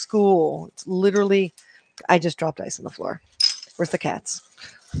literally school. It's literally. I just dropped ice on the floor. Where's the cats?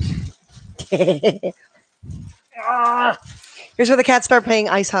 Ah, Here's where the cats start playing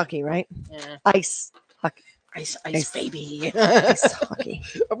ice hockey, right? yeah. Ice hockey. Ice, Ice. baby. Ice hockey.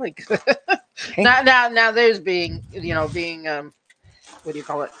 Oh my god. Okay. Now there's being, what do you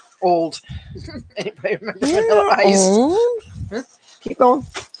call it? Old. Anybody remember Vanilla Ice? Oh. Huh? Keep going.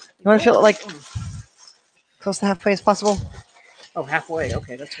 You want to feel it like close to halfway as possible? Oh, halfway.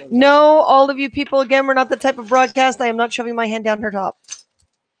 Okay, that's what. No, all of you people, again, we're not the type of broadcast. I am not shoving my hand down her top.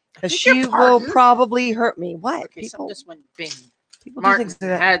 Because Beg your she will pardon? probably hurt me. What? Okay, something just went bing. People do Martin things like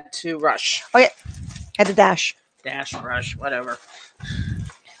that. had to rush. Had to dash. Dash, rush, whatever.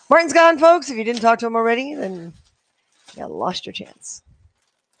 Martin's gone, folks. If you didn't talk to him already, then you lost your chance.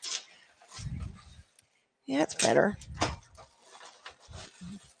 Yeah, it's better. What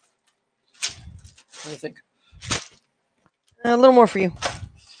do you think? A little more for you.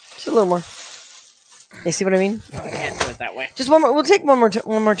 Just a little more. You see what I mean? I can't do it that way. Just one more. We'll take one or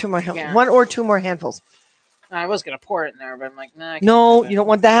two more Yeah. one or two more handfuls. I was gonna pour it in there, but I'm like, nah. I can't No, do you don't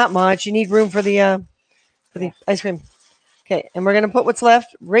want that much. You need room for the ice cream. Okay, and we're gonna put what's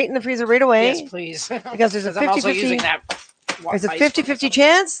left right in the freezer right away. Yes, please. Because there's a 50-50 I'm also using that. There's a 50-50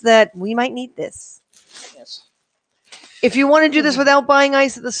 chance that we might need this. Yes. If you want to do this without buying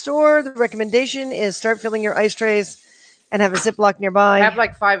ice at the store, the recommendation is start filling your ice trays and have a Ziplock nearby. I have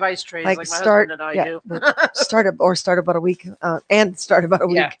like 5 ice trays, like my husband and I do. start about a week ahead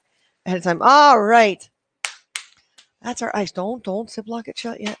of time. All right. That's our ice. Don't Ziplock it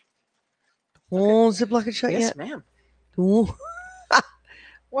shut yet. Don't Ziplock it shut yet. Yes, ma'am. Don't.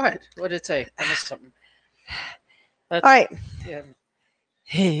 What? What did it say? I missed something. All right. Yeah.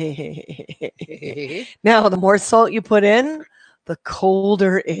 Now, the more salt you put in, the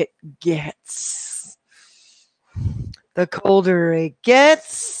colder it gets. The colder it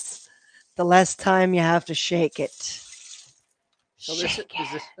gets, the less time you have to shake it. So shake it.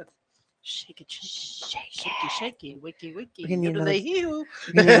 Shake it. Shaky. Wiki. We're gonna need another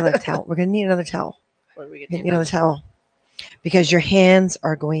another towel. We're gonna need another towel. What are we Get gonna another towel. Because your hands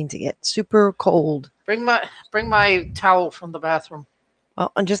are going to get super cold. Bring my towel from the bathroom.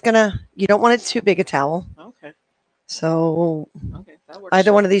 Well, I'm just gonna. You don't want it too big a towel. Okay. So. Okay, that works.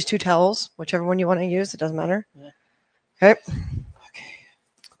 Either one of these 2 towels, whichever one you want to use, it doesn't matter. Yeah. Okay.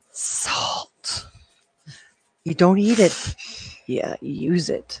 Salt. You don't eat it. Yeah, you use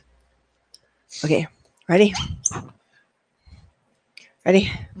it. Okay. Ready?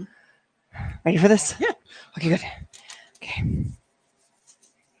 Ready for this? Yeah. Okay, good. Okay.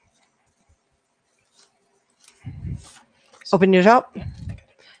 Open your top.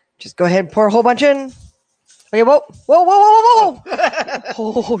 Just go ahead and pour a whole bunch in. Okay, whoa.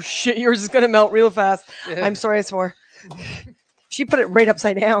 Oh, shit. Yours is going to melt real fast. I'm sorry, I swore. She put it right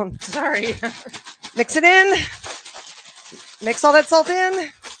upside down. Sorry. Mix it in. Mix all that salt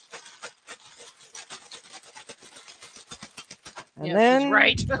in. And then, she's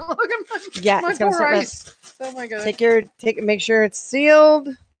right. Look at my it's going to start ice. Oh my god. Make sure it's sealed.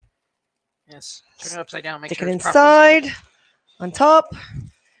 Yes. Turn it upside down. Make Stick sure it it's properly inside, sealed. on top.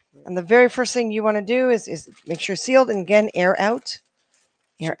 And the very first thing you want to do is make sure it's sealed, and again, air out.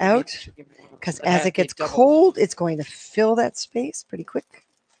 Air out. Because as it gets cold, it's going to fill that space pretty quick.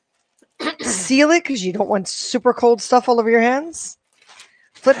 Seal it because you don't want super cold stuff all over your hands.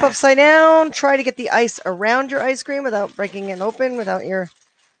 Flip upside down. Try to get the ice around your ice cream without breaking it open, without your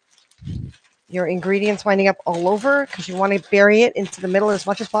ingredients winding up all over, because you want to bury it into the middle as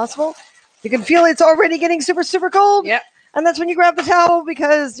much as possible. You can feel it's already getting super, super cold. Yep. And that's when you grab the towel,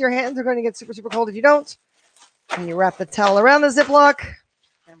 because your hands are going to get super, super cold if you don't. And you wrap the towel around the Ziplock.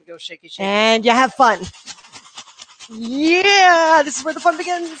 And we go shaky. And you have fun. Yeah, this is where the fun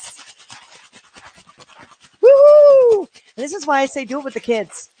begins. Woohoo! And this is why I say do it with the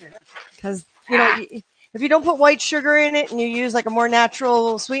kids. Because, if you don't put white sugar in it and you use like a more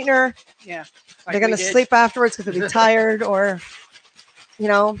natural sweetener, like they're going to sleep afterwards because they'll be tired, or,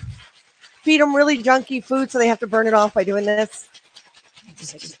 feed them really junky food so they have to burn it off by doing this. It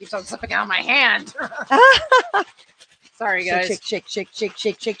just keeps on slipping out of my hand. Sorry, guys. Shake.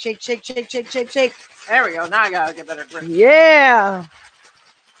 There we go. Now I gotta get better grip. Yeah.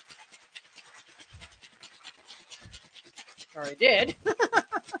 Or I did.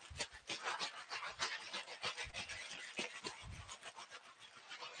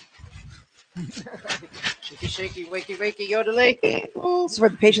 Shaky, wakey, yodelay. This is where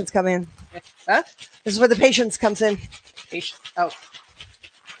the patients come in. Huh? This is where the patients comes in. Oh.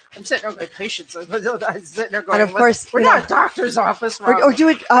 I'm sitting there going, patients. I'm sitting there going, and of course, we're not a doctor's office. Or do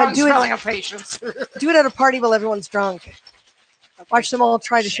it. Of patients. Do it at a party while everyone's drunk. Okay. Watch them all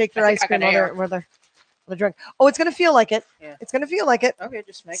try to shake their ice cream while they're drunk. Oh, it's gonna feel like it. Yeah. It's gonna feel like it. Okay,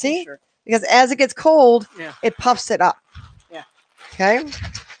 just making sure. Because as it gets cold, it puffs it up. Yeah. Okay.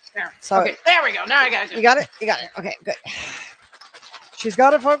 There. So okay, there we go. Now I got it. You got it? You got it. Okay, good. She's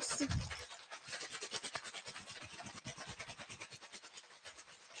got it, folks.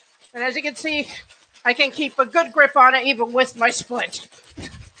 And as you can see, I can keep a good grip on it even with my splint.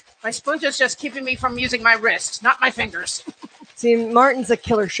 My splint is just keeping me from using my wrist, not my fingers. See, Martin's a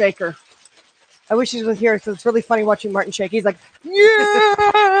killer shaker. I wish he was here because it's really funny watching Martin shake. He's like,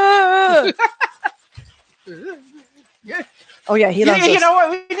 yeah! Yeah. Oh, yeah, he loves You this. know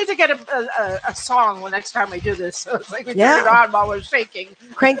what? We need to get a song the next time we do this. So it's like we turn it on while we're shaking.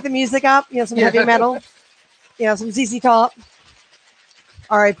 Crank the music up. Some heavy metal. Some ZZ Top.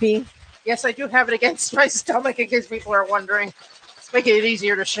 R.I.P. Yes, I do have it against my stomach in case people are wondering. It's making it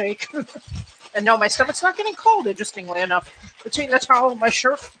easier to shake. And no, my stomach's not getting cold, interestingly enough. Between the towel and my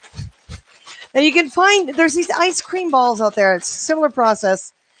shirt. Now you can find, there's these ice cream balls out there. It's a similar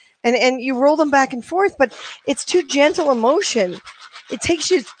process. and you roll them back and forth, but it's too gentle a motion. It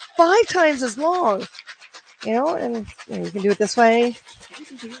takes you 5 times as long, and you can do it this way.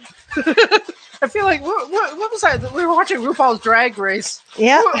 I feel like what was that? We were watching RuPaul's Drag Race.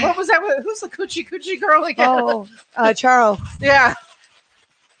 Yeah. What was that? Who's the coochie girl again? Oh, Charo. Yeah.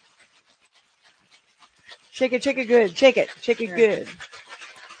 Shake it good. Shake it good.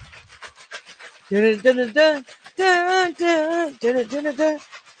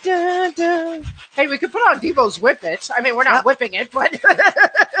 Hey, we could put on Devo's Whip It. I mean, we're not whipping it, but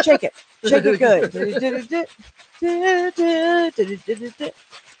shake it good.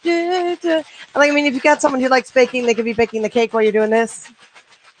 I mean, if you got someone who likes baking, they could be baking the cake while you're doing this.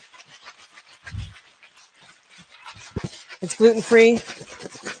 It's gluten-free.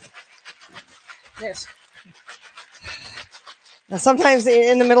 Yes. Now, sometimes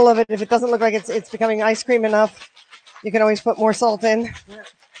in the middle of it, if it doesn't look like it's becoming ice cream enough, you can always put more salt in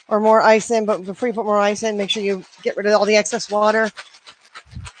or more ice in. But before you put more ice in, make sure you get rid of all the excess water.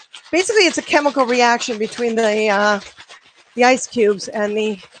 Basically, it's a chemical reaction between the ice cubes and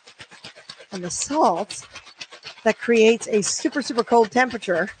the salt that creates a super, super cold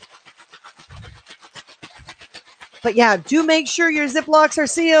temperature. But yeah, do make sure your Ziplocs are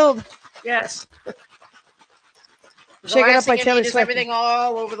sealed. Yes. Shake it up by Taylor Swift. Everything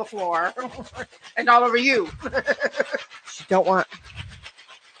all over the floor and all over you. You don't want.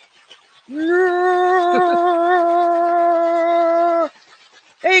 There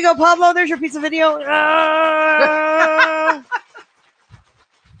you go, Pablo. There's your pizza video. Yeah.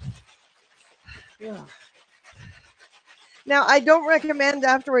 Now, I don't recommend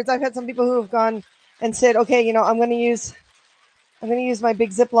afterwards. I've had some people who have gone and said, "Okay, I'm going to use my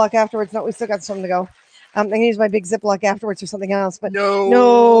big Ziploc afterwards." No, we still got some to go. I'm going to use my big Ziploc afterwards or something else. But no.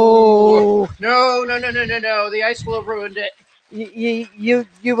 The ice will have ruined it. You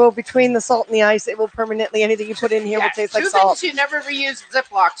will, between the salt and the ice, it will permanently, anything you put in here will taste like salt. 2 things you never reuse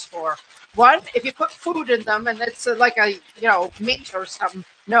Ziplocs for. 1, if you put food in them and it's like a, meat or something.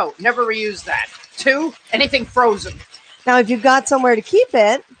 No, never reuse that. 2, anything frozen. Now, if you've got somewhere to keep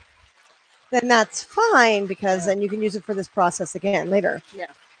it, then that's fine, because then you can use it for this process again later. Yeah.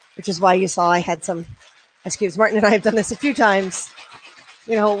 Which is why you saw I had some ice cubes. Martin and I have done this a few times.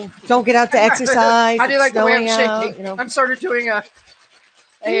 Don't get out to exercise. How do you like the way I'm out, shaking? I'm sort of doing a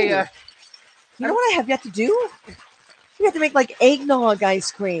you know what I have yet to do? You have to make like eggnog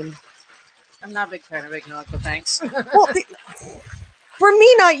ice cream. I'm not a big fan of eggnog, but thanks. Well, for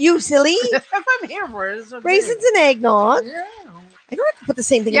me, not you, silly. If I'm here for it. Raisins and eggnog. Yeah. I don't have to put the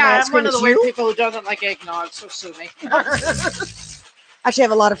same thing in my ice I'm cream one of the as weird you. people who doesn't like eggnog, so sue me. Actually, I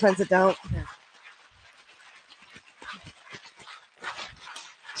have a lot of friends that don't. Yeah.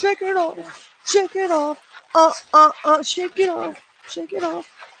 Shake it off. Shake it off. Shake it off. Shake it off.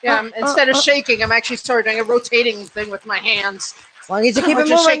 Yeah, instead of shaking, I'm actually sort of doing a rotating thing with my hands. As long as you keep it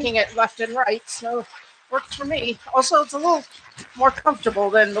just moving. shaking it left and right, so works for me. Also, it's a little more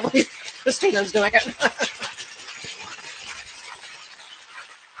comfortable than the way Christina's doing it. Is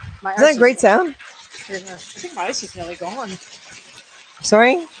that a great sound? I think my ice is nearly gone.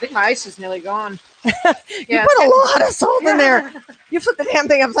 Sorry? I think my ice is nearly gone. You put a lot of salt in there. You put the damn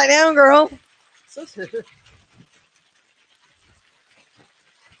thing upside down, girl. This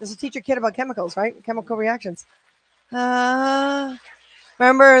will teach your kid about chemicals, right? Chemical reactions.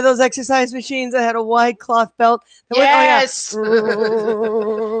 Remember those exercise machines that had a wide cloth belt? Yes.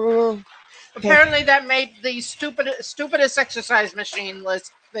 Okay. Apparently, that made the stupidest exercise machine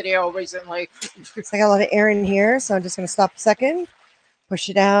list video recently. So I got a lot of air in here, so I'm just going to stop a second, push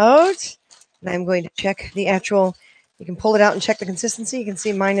it out, and I'm going to check the actual. You can pull it out and check the consistency. You can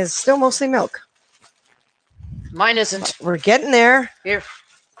see mine is still mostly milk. Mine isn't. We're getting there. Here,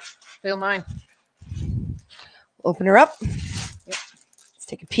 feel mine. Open her up. Yep. Let's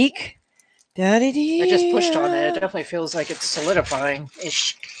take a peek. Da-dee-dee. I just pushed on it. It definitely feels like it's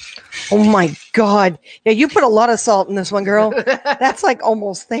solidifying-ish. Oh my God. Yeah, you put a lot of salt in this one, girl. That's like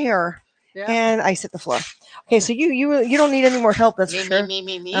almost there. Yeah. And ice hit the floor. Okay, so you don't need any more help, that's for sure. Me.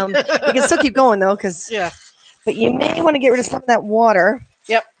 You can still keep going though, but you may want to get rid of some of that water.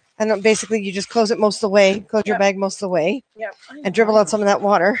 Yep. And then basically you just close it most of the way, close your bag most of the way, Yep. and dribble out some of that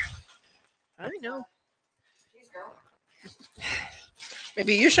water. I know.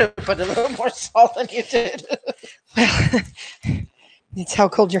 Maybe you should put a little more salt than you did. Well, it's how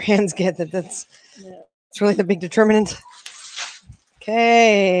cold your hands get. It's really the big determinant.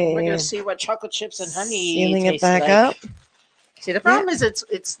 Okay. We're gonna see what chocolate chips and honey Sealing it taste back like. up. See, the problem is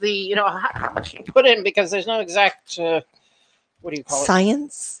it's the how much you put in, because there's no exact what do you call it?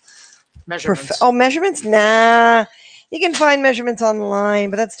 Science. Measurements. Measurements? Nah. You can find measurements online,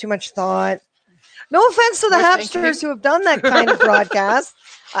 but that's too much thought. No offense to the More thinking. Hapsters who have done that kind of broadcast.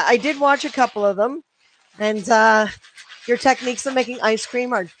 I did watch a couple of them, and your techniques of making ice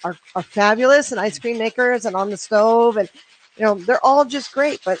cream are fabulous, and ice cream makers and on the stove, and they're all just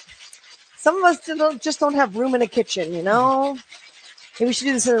great. But some of us just don't have room in a kitchen, Maybe we should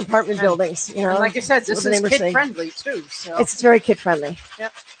do this in apartment buildings, And like I said, this is kid friendly too. So It's very kid friendly.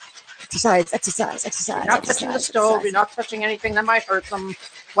 Yep. Exercise. You're not touching the stove. You're not touching anything that might hurt them.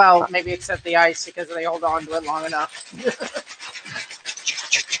 Well, maybe except the ice because they hold on to it long enough.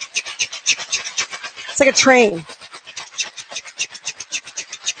 It's like a train.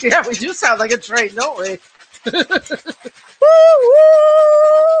 Yeah, we do sound like a train, don't we? Woo,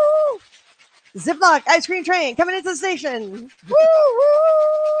 woo! Ziplock ice cream train coming into the station. Woo,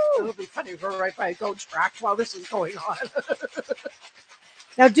 woo! It'll be funny if we're right by a goat track while this is going on.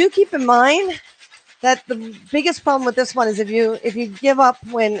 Now, do keep in mind that the biggest problem with this one is if you give up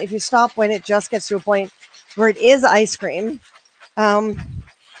if you stop when it just gets to a point where it is ice cream,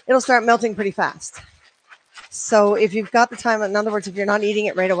 it'll start melting pretty fast. So if you've got the time, in other words, if you're not eating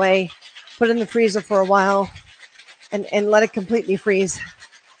it right away, put it in the freezer for a while and let it completely freeze.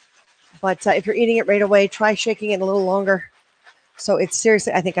 But if you're eating it right away, try shaking it a little longer. So it's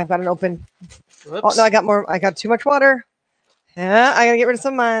seriously, I think I've got an open. Whoops. Oh, no, I got too much water. Yeah, I got to get rid of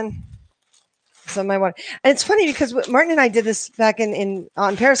some of mine. Some of my water. And it's funny because Martin and I did this back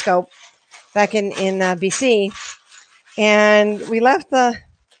on Periscope back in BC. And we left the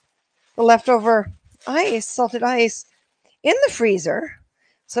leftover salted ice in the freezer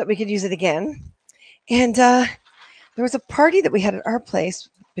so that we could use it again. And there was a party that we had at our place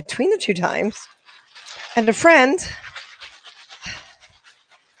between the two times, and a friend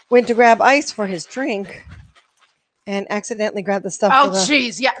went to grab ice for his drink and accidentally grabbed the stuff. Oh,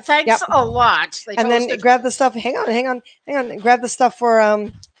 jeez. Yeah, thanks a lot. And then grabbed the stuff. Hang on. Grabbed the stuff for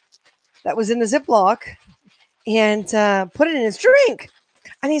that was in the Ziplock and put it in his drink.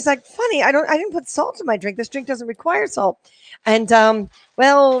 And he's like, funny, I didn't put salt in my drink. This drink doesn't require salt. And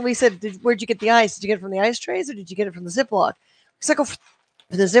well, we said, where'd you get the ice? Did you get it from the ice trays or did you get it from the Ziplock? He's like, oh, for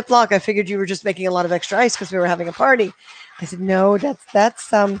the Ziplock, I figured you were just making a lot of extra ice because we were having a party. I said, no,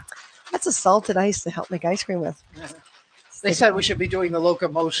 that's a salted ice to help make ice cream with. They said we should be doing the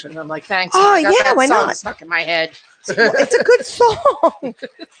locomotion. I'm like, thanks. Oh, yeah, why not? Stuck in my head. It's a good song.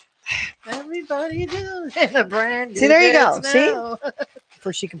 Everybody doing a brand new. See, there you go. now. See?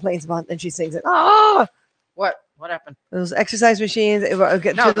 First she complains about it, then she sings it. Oh, What happened? those exercise machines. No,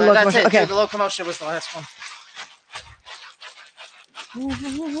 the that's locomotion. it. Okay. The locomotion was the last one.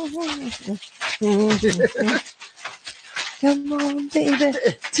 Come on, baby,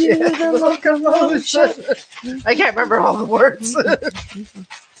 to the locomotion. I can't remember all the words. This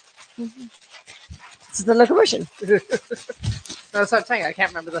is the locomotion. That's what I'm saying. I can't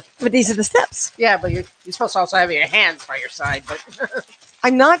remember the. But these are the steps. Yeah, but you're supposed to also have your hands by your side. But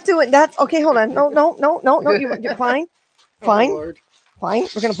I'm not doing that. Okay, hold on. No. You're fine. Fine. Oh, Lord. Fine.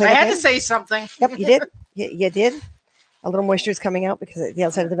 We're going to play I that had game. to say something. Yep, you did. You did. A little moisture is coming out because the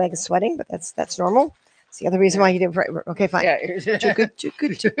outside of the bag is sweating, but that's normal. It's the other reason why you did. Okay, fine. Yeah. Too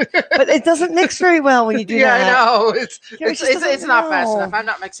good. But it doesn't mix very well when you do Yeah, that. I know. It's doesn't not fast know. enough. I'm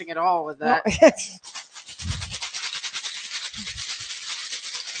not mixing it all with that.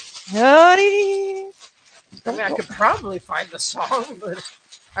 I mean, I could probably find the song, but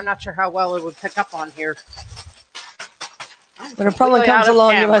I'm not sure how well it would pick up on here. When a problem comes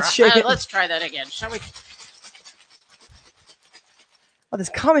along, you must shake it. Let's try that again, shall we? Oh, this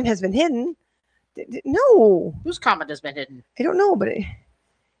comment has been hidden. No, Whose comment has been hidden? I don't know, but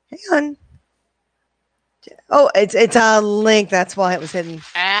hang on. Oh, it's a link. That's why it was hidden.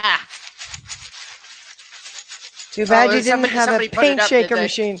 Ah. Too bad you didn't somebody have a put it paint up, shaker did they?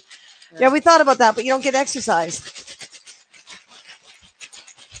 machine. Yeah, we thought about that, but you don't get exercise.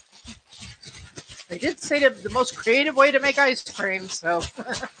 They did say the most creative way to make ice cream, so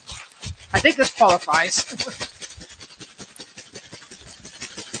I think this qualifies.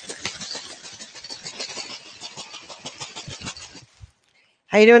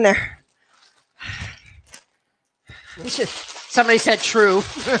 How you doing there? Somebody said true.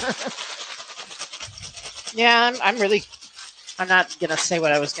 Yeah, I'm not gonna say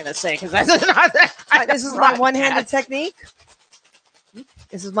what I was gonna say because that's not that. This is my one-handed technique.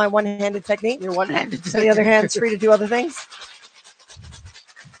 This is my one-handed technique. Your one-handed. So the other hand's free to do other things.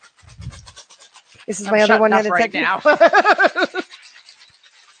 This is my other one-handed technique. Now.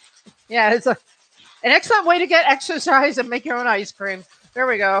 Yeah, it's an excellent way to get exercise and make your own ice cream. There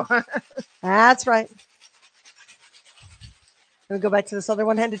we go. That's right. Can we go back to this other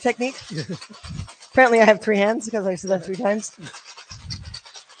one-handed technique? Apparently, I have 3 hands because I said that 3 times.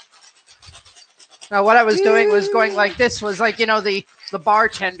 Now, what I was doing was going like this. Was like the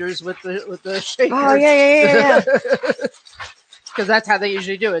bartenders with the shakers. Oh yeah. Because that's how they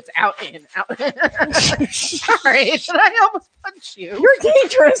usually do it. It's out in, out in. Sorry, did I almost punch you? You're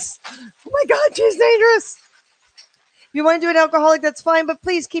dangerous. Oh my God, she's dangerous. If you want to do it alcoholic, that's fine. But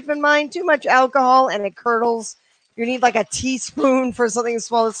please keep in mind, too much alcohol and it curdles. You need like a teaspoon for something as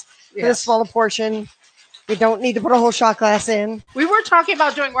small as this small a portion. You don't need to put a whole shot glass in. We were talking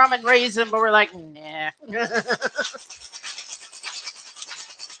about doing rum and raisin, but we're like, nah.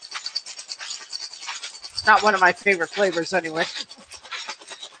 Not one of my favorite flavors anyway.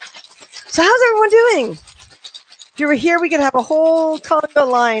 So how's everyone doing? If you were here, we could have a whole conga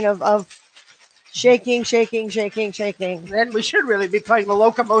line of shaking. Then we should really be playing the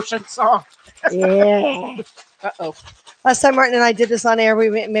locomotion song. Yeah. Uh-oh. Last time Martin and I did this on air, we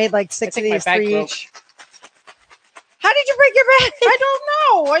made like 6 of these, 3 each. How did you break your bag? I don't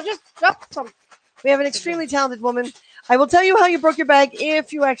know. I just got some. We have an extremely talented woman. I will tell you how you broke your bag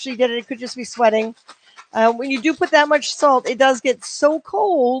if you actually did it. It could just be sweating. When you do put that much salt, it does get so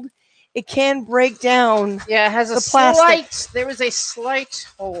cold, it can break down. Yeah, it has the plastic. There was a slight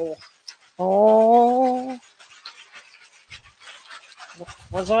hole. Oh.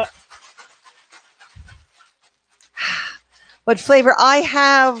 Was that? What flavor? I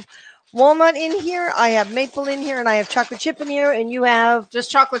have walnut in here, I have maple in here, and I have chocolate chip in here, and you have just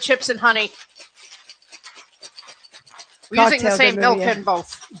chocolate chips and honey. We're using the same milk in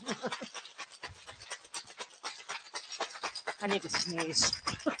both. I need to sneeze.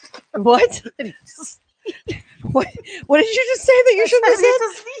 What? What? What did you just say that you shouldn't have said? I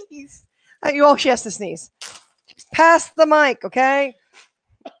need to sneeze. She has to sneeze. Pass the mic, okay?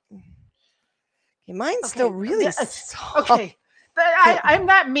 Mine's still really soft. Okay. I'm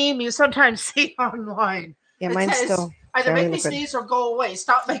that meme you sometimes see online. Yeah, mine's still either make me sneeze or go away.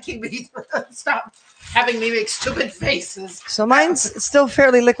 Stop making me stop having me make stupid faces. So mine's still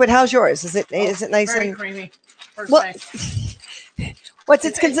fairly liquid. How's yours? Is it nice very and creamy? What's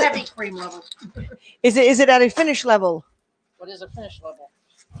it's heavy cream level? Is it at a finish level? What is a finish level?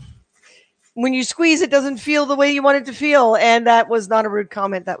 When you squeeze, it doesn't feel the way you want it to feel, and that was not a rude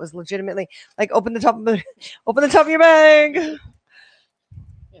comment. That was legitimately like open the top of your bag.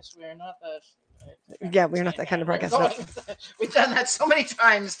 Yes, we are not that. Yeah, we're not that kind of broadcast. We've done that so many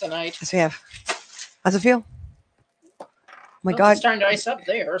times tonight. Yes, we have. How's it feel? Oh my God! It's starting to ice up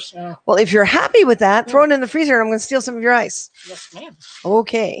there. So. Well, if you're happy with that, throw it in the freezer, and I'm going to steal some of your ice. Yes, ma'am.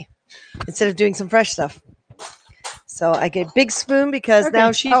 Okay. Instead of doing some fresh stuff. So I get a big spoon because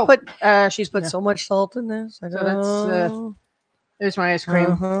now she's put so much salt in this. So that's there's my ice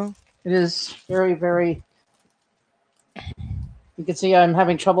cream. It is very, very. You can see I'm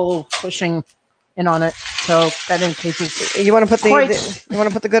having trouble pushing in on it. So that indicates you want to put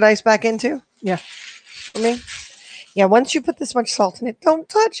the good ice back into? Yeah. For me? Yeah. Once you put this much salt in it, don't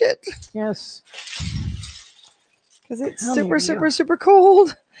touch it. Yes. Because it's super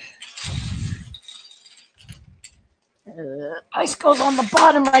cold. Ice goes on the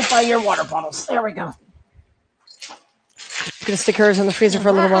bottom right by your water bottles. There we go. Gonna stick hers in the freezer for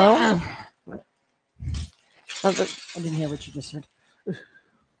a little while. I didn't hear what you just said.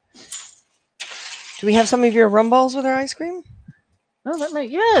 Do we have some of your rum balls with our ice cream? Oh,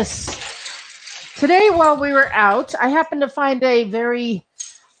 yes. Today, while we were out, I happened to find a very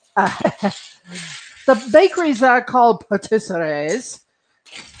the bakeries are called patisseries,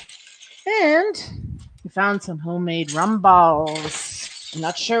 and we found some homemade rum balls. I'm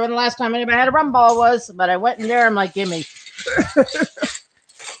not sure when the last time anybody had a rum ball was, but I went in there. I'm like, give me.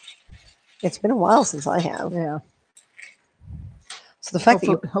 It's been a while since I have. Yeah. So the fact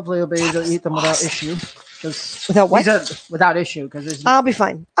hopefully you'll be able to eat them without issue. Without what? Without issue, because I'll be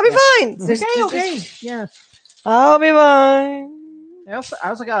fine. I'll be fine. Okay. Yeah. I'll be fine. I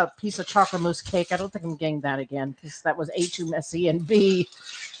also got a piece of chocolate mousse cake. I don't think I'm getting that again because that was A, too messy, and B,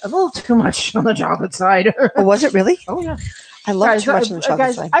 a little too much on the chocolate side. Oh, was it really? Oh, yeah. I love too much on the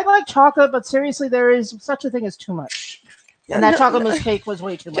chocolate side. I like chocolate, but seriously, there is such a thing as too much. And that chocolate mousse cake was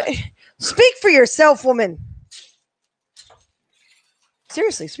way too much. Speak for yourself, woman.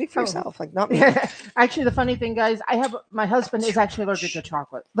 Seriously, speak for yourself. Like, not me. Actually, the funny thing, guys, my husband is actually allergic to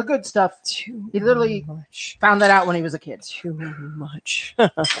chocolate. The good stuff. He literally found that out when he was a kid. Too much.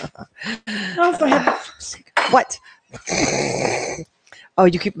 What? Oh,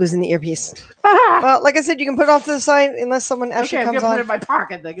 you keep losing the earpiece. Well, like I said, you can put it off to the side unless someone actually comes on. Put it in my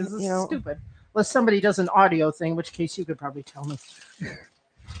pocket. This is stupid. Unless somebody does an audio thing, in which case you could probably tell me. Well,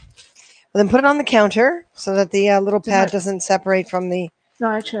 then put it on the counter so that the little pad doesn't separate from the... No,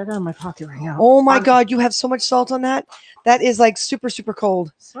 actually, I got it in my pocket right now. Oh my God, you have so much salt on that. That is like super, super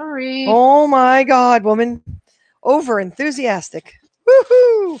cold. Sorry. Oh my God, woman. Over enthusiastic.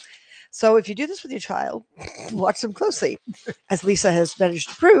 Woohoo! So if you do this with your child, watch them closely, as Lisa has managed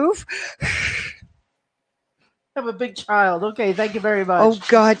to prove. I have a big child. Okay, thank you very much. Oh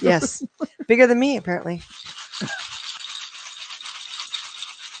God, yes. Bigger than me, apparently.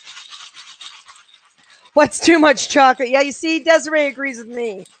 What's too much chocolate? Yeah, you see, Desiree agrees with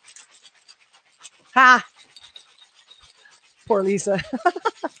me. Ha! Poor Lisa.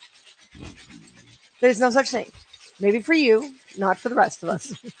 There's no such thing. Maybe for you, not for the rest of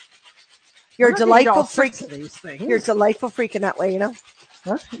us. You're a delightful freak. These things. You're a delightful freak in that way, you know?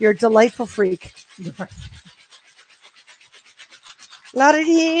 What? You're a delightful freak. La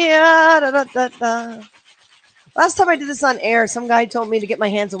da da da da. Last time I did this on air, some guy told me to get my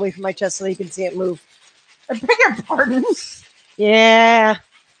hands away from my chest so you can see it move. I beg your pardon. Yeah.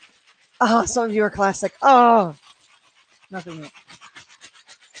 Oh, some of you are classic. Oh. Nothing.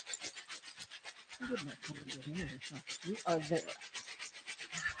 We are there.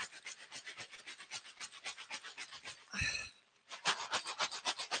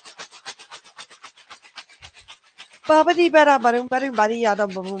 Hey,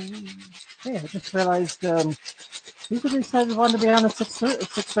 I just realized he said he wanted to be on at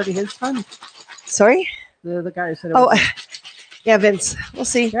 6:30 his time. Sorry? The guy said. Oh, yeah, Vince. We'll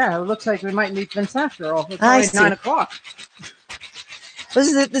see. Yeah, it looks like we might meet Vince after all. It's I only see. 9 o'clock.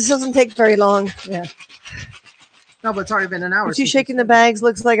 This doesn't take very long. Yeah. No, but it's already been an hour. What you shaking the bags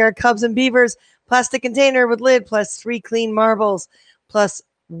looks like our Cubs and Beavers plastic container with lid plus 3 clean marbles plus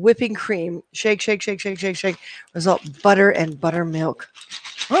whipping cream. Shake, shake, shake, shake, shake, shake. Result butter and buttermilk.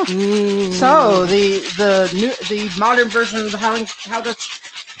 Oh. So the modern version of how to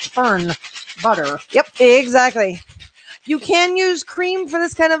churn butter. Yep, exactly. You can use cream for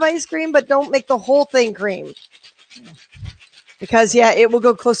this kind of ice cream, but don't make the whole thing cream. Because, yeah, it will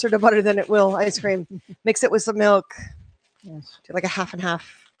go closer to butter than it will ice cream. Mix it with some milk. Yes. Do like a half and half.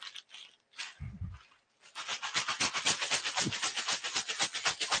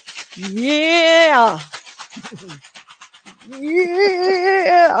 Yeah.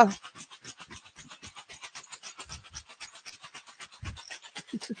 Yeah.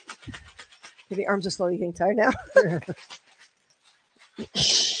 The arms are slowly getting tired now.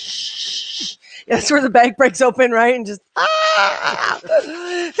 Yeah, that's where the bag breaks open, right? And just,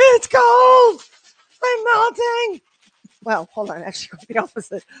 it's cold. I'm melting. Well, hold on. Actually, the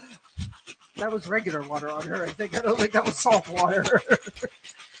opposite. That was regular water on her. I don't think that was salt water.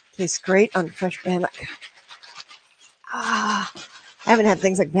 Tastes great on fresh bannock. I haven't had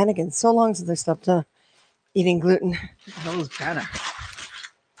things like bannock in so long since I stopped eating gluten. That was bannock.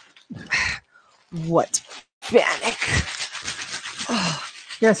 What bannock? Oh.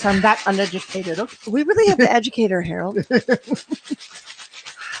 Yes, I'm that uneducated. Okay. We really have to educate her, Harold.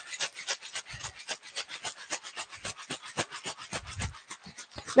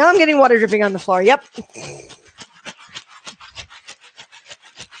 Now I'm getting water dripping on the floor. Yep.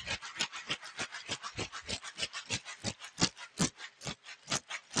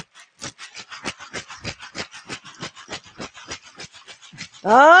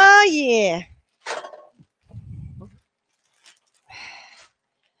 Oh, yeah.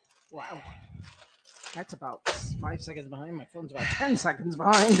 Wow. That's about 5 seconds behind. My phone's about 10 seconds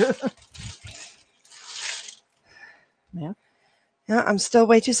behind. Yeah. Yeah, I'm still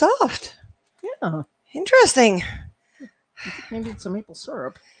way too soft. Yeah. Interesting. Maybe it's some maple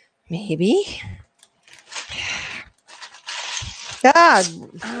syrup. Maybe. God.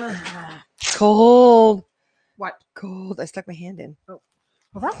 Cold. What? Cold. I stuck my hand in. Oh.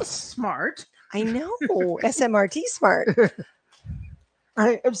 Well, that was smart. I know. SMRT smart.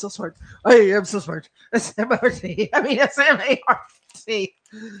 I am so smart. I am so smart. SMRT. I mean, SMART.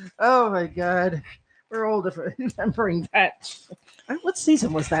 Oh, my God. We're old for remembering that. What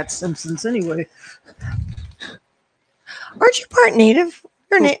season was that, Simpsons, anyway? Aren't you part native?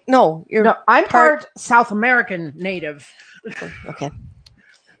 No, I'm part South American native. Okay.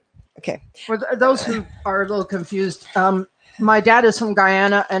 Okay. For those who are a little confused, my dad is from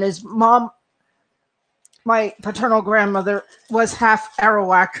Guyana, and his mom, my paternal grandmother, was half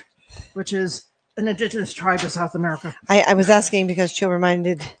Arawak, which is an indigenous tribe of South America. I was asking because Chill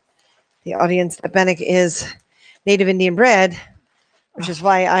reminded the audience that bannock is Native Indian bread, which is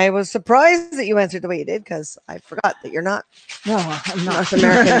why I was surprised that you answered the way you did, because I forgot that you're not. No, I'm not. North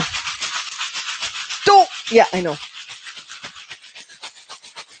American. Don't. Yeah, I know.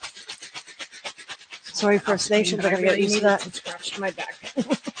 Sorry, First Nations. I gotta get used to that. Scratched my back.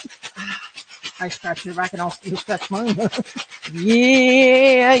 I scratch your back and I'll you scratch mine.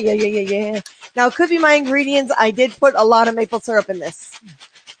 Yeah. Now, it could be my ingredients. I did put a lot of maple syrup in this.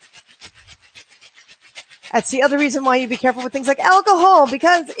 That's the other reason why you be careful with things like alcohol,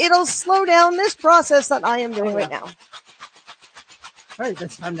 because it'll slow down this process that I am doing right now. Probably the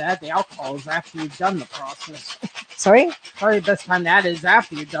best time to add the alcohol is after you've done the process. Sorry? Probably the best time to add is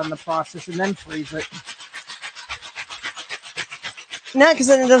after you've done the process and then freeze it. No, because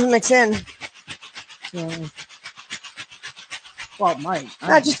then it doesn't mix in. So, well, it might.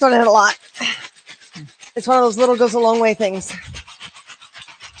 I just don't add a lot. It's one of those little goes a long way things.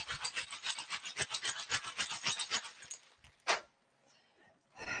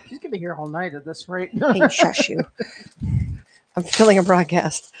 She's going to be here all night at this rate. Hey, shush you. I'm filling a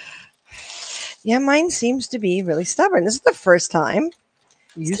broadcast. Yeah, mine seems to be really stubborn. This is the first time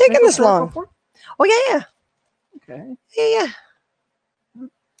it's taken this long. Before? Oh, yeah. Okay. Yeah.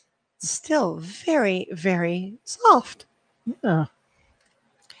 Still very, very soft. Yeah.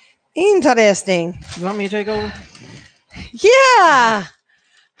 Interesting. You want me to take over? Yeah.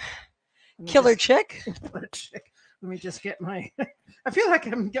 Killer chick. Let me just get my... I feel like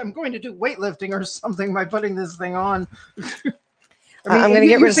I'm going to do weightlifting or something by putting this thing on. I mean, I'm going to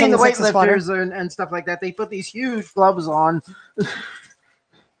get rid of some the of the weightlifters and stuff like that. They put these huge gloves on.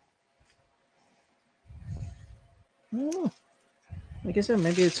 Oh, like I said,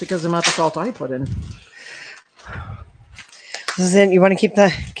 maybe it's because of the amount of salt I put in. This is it. You want to keep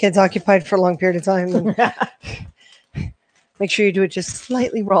the kids occupied for a long period of time. Make sure you do it just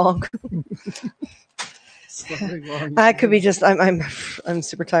slightly wrong. That could be just I'm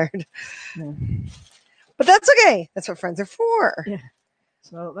super tired. Yeah. But that's okay. That's what friends are for. Yeah.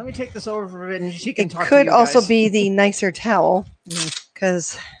 So let me take this over for a bit and she can talk to you could also guys. be the nicer towel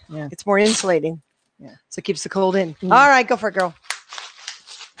because it's more insulating. Yeah. So it keeps the cold in. All right, go for it, girl.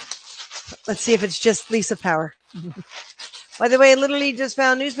 Let's see if it's just Lisa Power. By the way, I literally just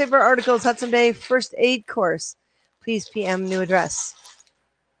found newspaper articles, Hudson Bay first aid course. Please PM new address.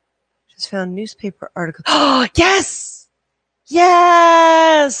 Just found newspaper article. Oh, yes!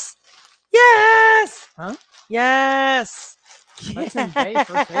 Yes! Yes! Huh? Yes! Hudson Bay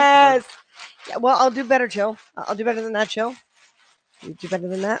first aid Yes! Yeah, well, I'll do better, Joe. I'll do better than that, Joe. You do better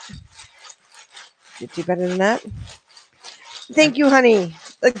than that. You do better than that. Thank you, honey.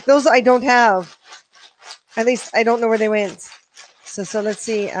 Like those I don't have. At least I don't know where they went. So let's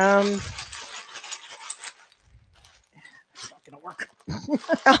see. It's not gonna work.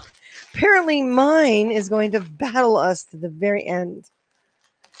 Apparently mine is going to battle us to the very end.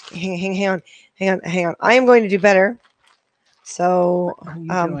 Hang on. I am going to do better. So what are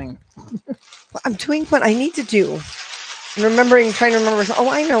you doing? I'm doing what I need to do. I'm trying to remember. Oh,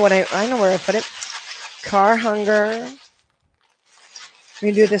 I know where I put it. Car hunger. We're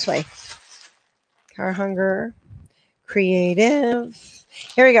gonna do it this way. Car hunger. Creative.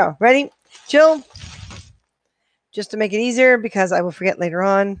 Here we go. Ready? Jill. Just to make it easier because I will forget later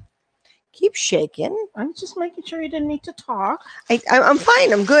on. Keep shaking. I'm just making sure you didn't need to talk. I'm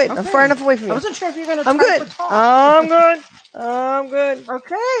fine. I'm good. Okay. I'm far enough away from you. I wasn't sure if you were going to I'm good. I'm good. I'm good.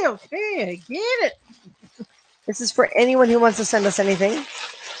 Okay. I get it. This is for anyone who wants to send us anything.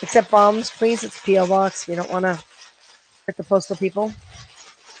 Except bombs, please. It's P.O. Box. We don't want to hurt the postal people.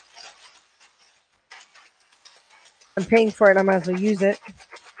 I'm paying for it. I might as well use it.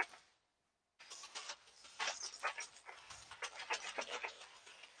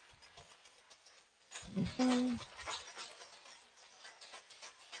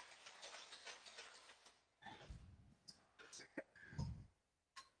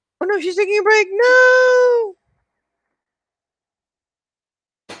 Oh no, she's taking a break. No.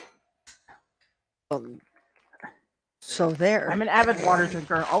 So there. I'm an avid water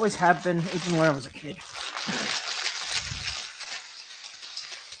drinker. Always have been, even when I was a kid.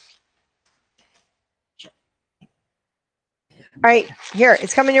 All right, here.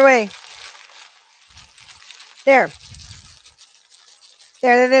 It's coming your way. There.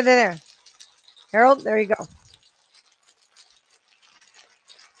 There. Harold, there you go.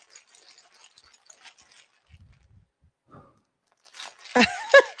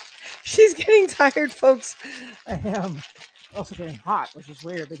 She's getting tired, folks. I am. Also getting hot, which is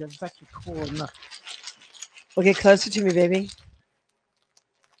weird because it's actually cool enough. Well, get closer to me, baby.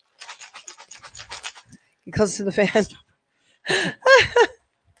 Get closer to the fan. All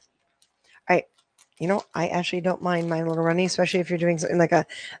right. You know, I actually don't mind mine a little runny, especially if you're doing something like a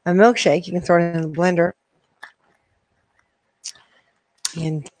milkshake. You can throw it in a blender.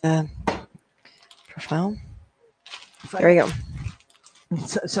 And profile. There we go.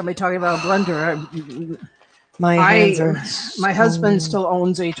 Somebody talking about a blender. My hands are my husband still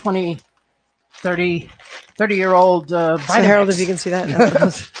owns a 20 30-year-old So Harold, if you can see that.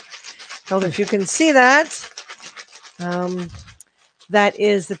 Harold, if you can see that. That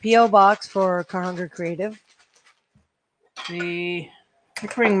is the P.O. box for Car Hunger Creative. The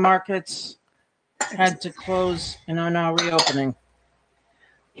Pickering markets had to close and are now reopening.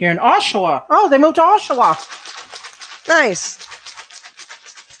 Here in Oshawa. Oh, they moved to Oshawa. Nice.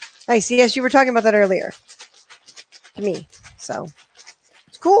 Nice. Yes, you were talking about that earlier to me. So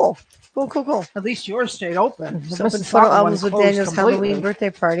it's cool. Cool. At least yours stayed open. It's open photo albums with Daniel's Halloween birthday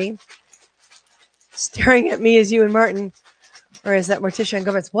party. Staring at me as you and Martin. Or is that Morticia and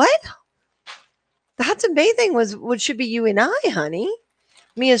Gomez? What? The Hudson Bay thing should be you and I, honey.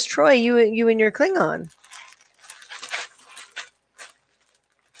 Me as Troy, you and your Klingon.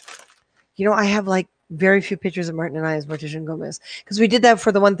 You know, I have like very few pictures of Martin and I as Morticia and Gomez because we did that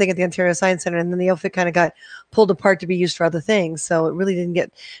for the one thing at the Ontario Science Center, and then the outfit kind of got pulled apart to be used for other things, so it really didn't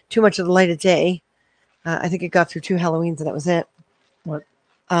get too much of the light of day. I think it got through 2 Halloweens, and that was it. What?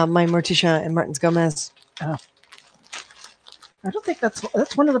 My Morticia and Martin's Gomez. Oh. I don't think that's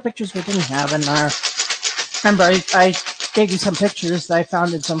one of the pictures we didn't have in our. Remember, I gave you some pictures that I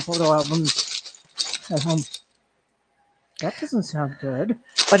found in some photo albums at home. That doesn't sound good.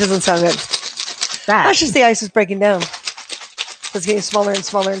 What doesn't sound good? That's just the ice is breaking down. It's getting smaller and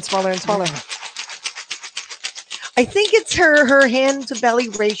smaller and smaller and smaller. I think it's her hand to belly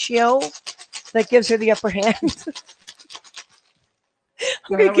ratio that gives her the upper hand.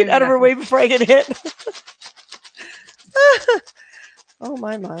 I'm going to get out of her way before I get hit. Oh,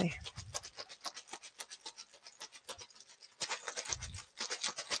 my.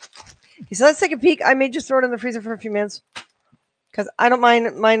 Okay, so let's take a peek. I may just throw it in the freezer for a few minutes because I don't mind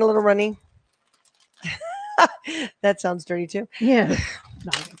a little runny. That sounds dirty too. Yeah.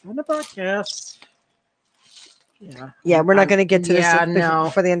 On the broadcast. Yeah, we're not going to get to this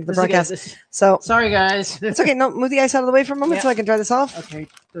before the end of the broadcast. So sorry, guys. It's okay. No, move the ice out of the way for a moment so I can dry this off. Okay.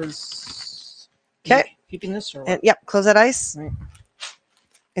 Okay. Keeping this or what? And yep, close that ice. Right.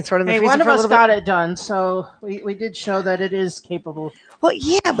 And throw it in the freezer one of for a us little got bit. it done, so we did show that it is capable. Well,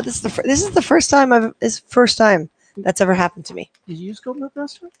 yeah, but this is the first time that's ever happened to me. Did you use goat milk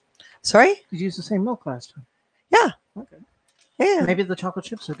last time? Sorry? Did you use the same milk last time? Yeah. Okay. Yeah. Maybe the chocolate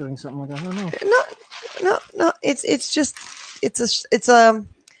chips are doing something with that. I don't No. know. It's a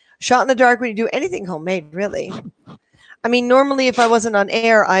shot in the dark when you do anything homemade, really. I mean, normally if I wasn't on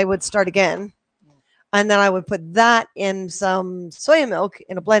air, I would start again. And then I would put that in some soya milk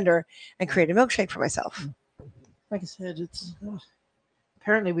in a blender and create a milkshake for myself. Like I said, it's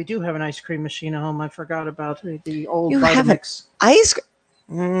apparently we do have an ice cream machine at home. I forgot about the old Vitamix. Ice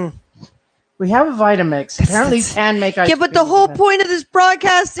cream? We have a Vitamix. Apparently you can make ice cream. Yeah, but the whole point of this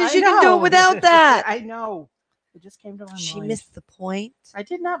broadcast is you can do it without that. I know. It just came to my mind. She missed the point. I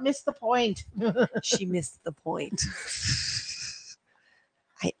did not miss the point. She missed the point.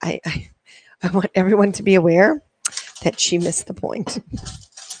 I want everyone to be aware that she missed the point.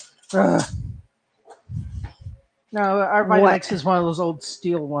 No, our Vitamix is one of those old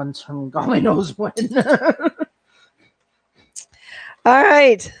steel ones from golly knows when. All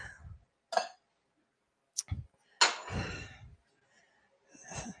right.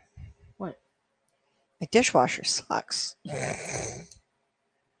 What? My dishwasher sucks.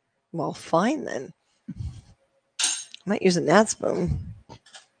 Well, fine then. I'm not using that spoon.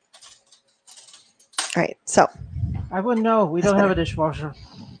 All right, so. I wouldn't know. We don't have a dishwasher.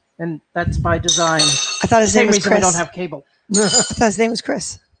 And that's by design. I thought his name was Chris. We don't have cable. I thought his name was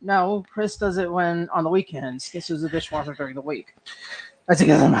Chris. No, Chris does it on the weekends. This is a dishwasher during the week. I think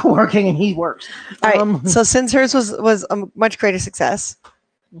I'm not working and he works. All right, so since hers was a much greater success,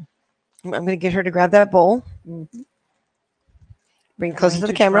 I'm going to get her to grab that bowl. Mm-hmm. Bring it closer to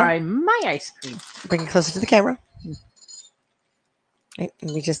the camera. Try my ice cream. Bring it closer to the camera. Right,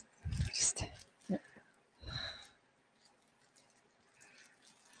 and we just.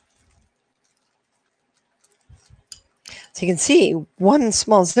 So you can see one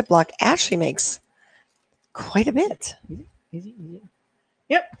small Ziplock actually makes quite a bit. Easy.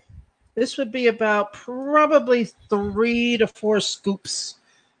 Yep. This would be about probably 3 to 4 scoops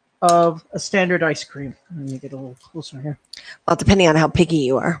of a standard ice cream. Let me get a little closer here. Well, depending on how picky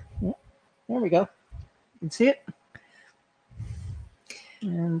you are. Yep. There we go. You can see it.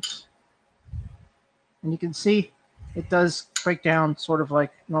 And you can see it does break down sort of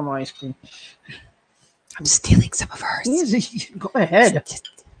like normal ice cream. I'm stealing some of hers. Go ahead.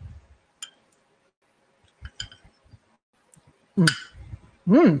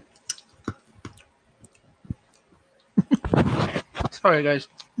 Sorry, guys.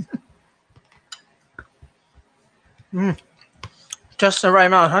 Just the right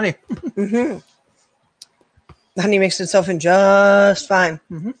amount of honey. The honey mixed itself in just fine.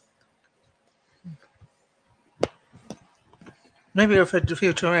 Maybe if I had a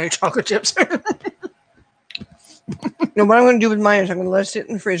few too many chocolate chips. Now, what I'm going to do with mine is I'm going to let it sit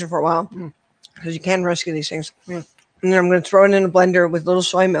in the freezer for a while because you can rescue these things. Yeah. And then I'm going to throw it in a blender with a little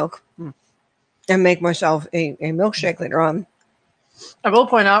soy milk and make myself a milkshake later on. I will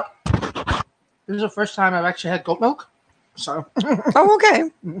point out, this is the first time I've actually had goat milk. So. Oh,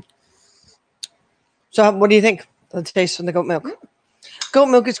 okay. So what do you think of the taste of the goat milk? Goat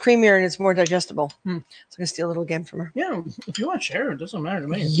milk is creamier and it's more digestible. So I'm going to steal a little again from her. Yeah, if you want to share, it doesn't matter to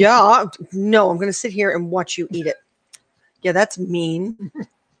me. Yeah. No, I'm going to sit here and watch you eat it. Yeah, that's mean.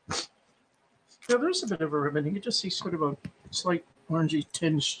 Yeah, there's a bit of a ribbon. You can just see sort of a slight orangey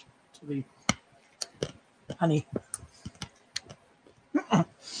tinge to the honey.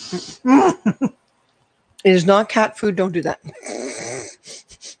 It is not cat food. Don't do that.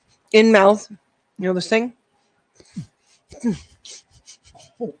 In mouth. You know this thing?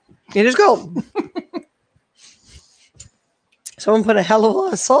 It is gold. Someone put a hell of a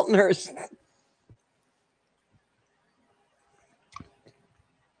lot of salt in hers.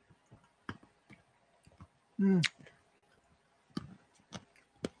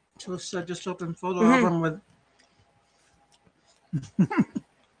 So I just opened photo album with.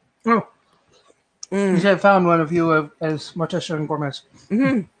 Oh. I found one of you as Morticia and Gomez.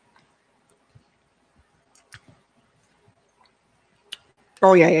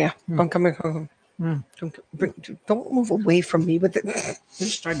 Oh yeah. I'm coming. Don't move away from me with it. It's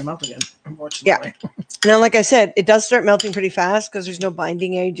just starting to melt again, unfortunately. Yeah. Now, like I said, it does start melting pretty fast because there's no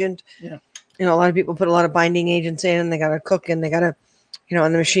binding agent. Yeah. You know, a lot of people put a lot of binding agents in. They got to cook and they got to,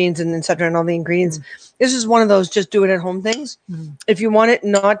 on the machines and etc. and all the ingredients. This is one of those just do it at home things. If you want it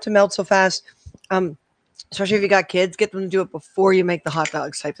not to melt so fast, especially if you got kids, get them to do it before you make the hot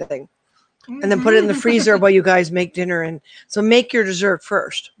dogs type thing. And then put it in the freezer while you guys make dinner. And so make your dessert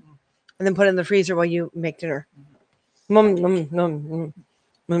first. And then put it in the freezer while you make dinner. Oh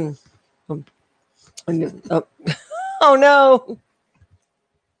no.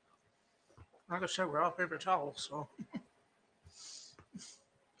 Like I said, we're all paper towels, so.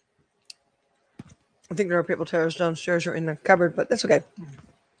 I think there are paper towels downstairs or in the cupboard, but that's okay.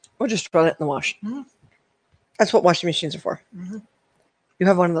 We'll just throw it in the wash. That's what washing machines are for. You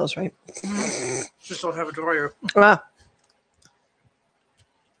have one of those, right? Just don't have a dryer. Ah.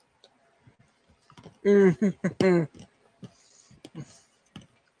 So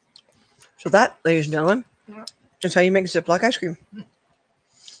that, ladies and gentlemen, is how you make Ziplock ice cream.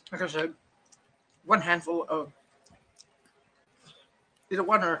 Like I said, one handful of either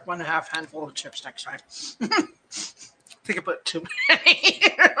one or 1.5 handful of chips next time. I think I put too many.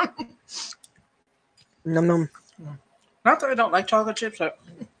 Num num. Not that I don't like chocolate chips, but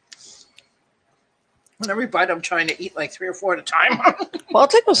when every bite I'm trying to eat like 3 or 4 at a time. Well, I'll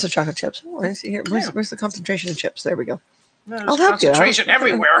take most of the chocolate chips. Oh, I see here. Where's the concentration of chips? There we go. No, I'll help you out. concentration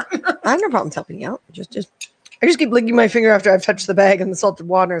everywhere. I have no problems helping you out. I just keep licking my finger after I've touched the bag and the salted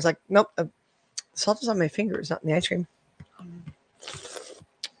water. It's like, nope, the salt is on my finger. It's not in the ice cream.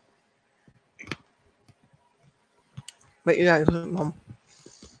 But you guys, Mom.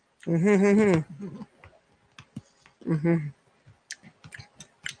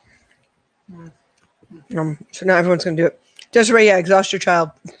 So now everyone's going to do it. Desiree, yeah, exhaust your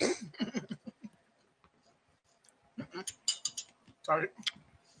child. Sorry.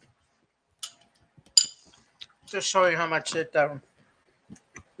 Just showing how much it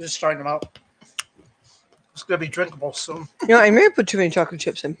is starting to melt. It's going to be drinkable soon. I may have put too many chocolate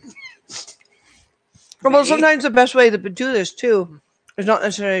chips in. Well, sometimes the best way to do this, too, is not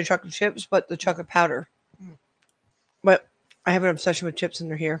necessarily chocolate chips, but the chocolate powder. But I have an obsession with chips, and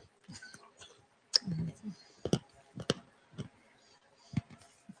they're here.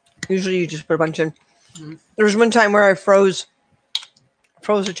 Usually you just put a bunch in. There was one time where I froze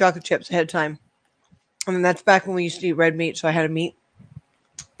the chocolate chips ahead of time. And then that's back when we used to eat red meat, so I had a meat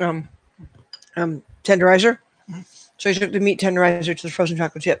tenderizer. So I took the meat tenderizer to the frozen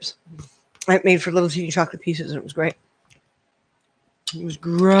chocolate chips. I made for little teeny chocolate pieces, and it was great. It was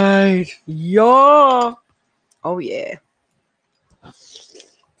great. Yeah. Oh, yeah.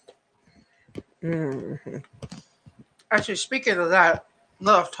 Actually, speaking of that,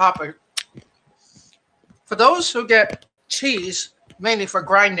 another topic. For those who get cheese, mainly for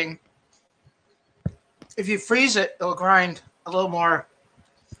grinding, if you freeze it, it'll grind a little more.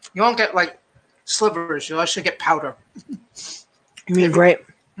 You won't get like slivers. You'll actually get powder. You mean great?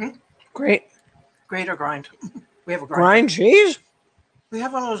 Great. Grate or grind? We have a grinder. Grind cheese? We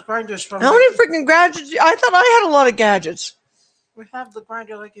have one of those grinders from. How many freaking gadgets? I thought I had a lot of gadgets. We have the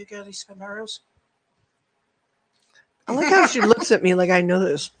grinder like you get these Mario's. I like how she looks at me like I know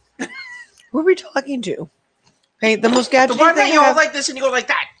this. Who are we talking to? Hey, the most gadgety The one that thing you I go have like this and you go like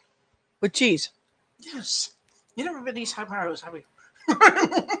that. with cheese. Yes. You never been to these habaneros, have you?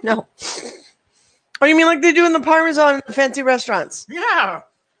 No. Oh, you mean like they do in the Parmesan in the fancy restaurants? Yeah.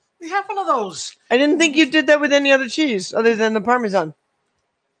 We have one of those. I didn't think you did that with any other cheese other than the Parmesan.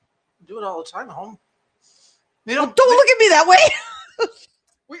 We do it all the time at home. We Well, don't, don't look at me that way.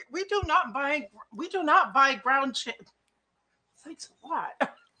 we do not buy ground cheese. Thanks a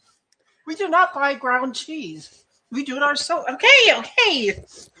lot. We do not buy ground cheese. We do it ourselves. Okay.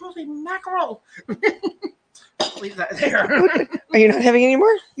 Holy mackerel. Leave that there. Are you not having any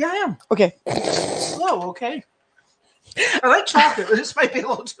more? Yeah, I am. Okay. Slow, okay. I like chocolate, but this might be a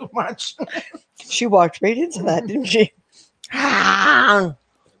little too much. She walked right into that, didn't she?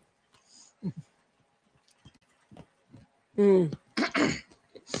 Mm.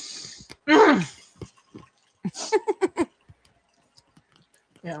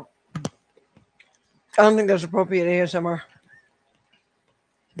 Yeah. I don't think that's appropriate ASMR.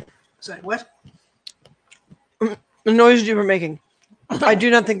 Say what? The noises you were making. I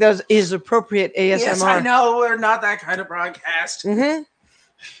do not think that is appropriate ASMR. Yes, I know. We're not that kind of broadcast. Mm-hmm.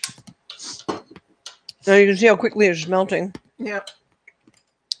 Now you can see how quickly it's melting. Yep.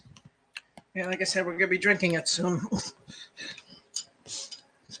 Yeah, like I said, we're going to be drinking it soon.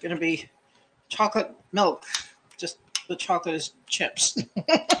 It's going to be chocolate milk. Just the chocolate is chips.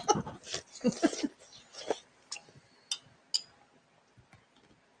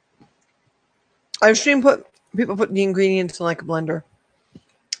 I've seen people put the ingredients in like a blender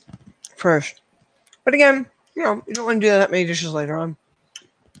first. But again, you know, you don't want to do that many dishes later on.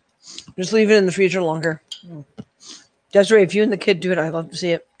 Just leave it in the freezer longer. Desiree, if you and the kid do it, I'd love to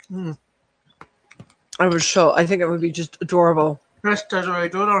see it. I think it would be just adorable. Yes, Desiree,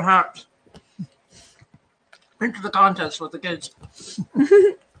 do it on Haps. Into the contest with the kids.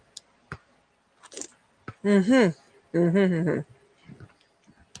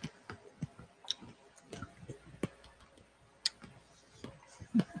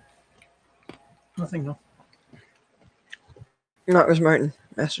 Nothing, no. No, it was Martin.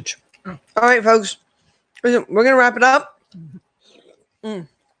 Message. All right, folks. Listen, we're going to wrap it up.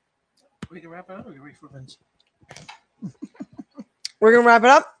 We can wrap it up or you ready for Vince? We're going to wrap it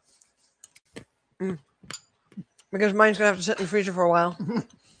up. Because mine's going to have to sit in the freezer for a while. And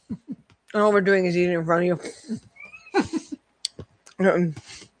all we're doing is eating in front of you.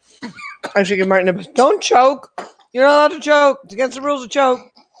 I should give Martin a bit. Don't choke. You're not allowed to choke. It's against the rules to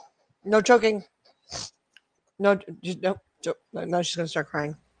choke. No choking. No, just no. Choke. Now she's going to start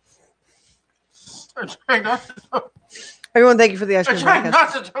crying. I'm trying not to joke. Everyone, thank you for the ice cream. I'm trying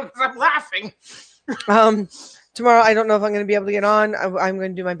not to joke because I'm laughing. Tomorrow, I don't know if I'm going to be able to get on. I'm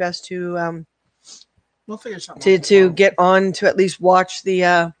going to do my best to We'll figure something out. to get on to at least watch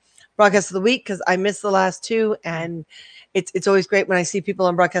the broadcast of the week because I missed the last two, and it's always great when I see people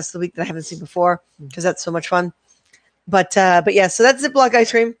on broadcast of the week that I haven't seen before because that's so much fun. But yeah, so that's Ziplock ice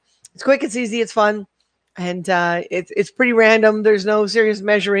cream. It's quick, it's easy, it's fun, and it's pretty random. There's no serious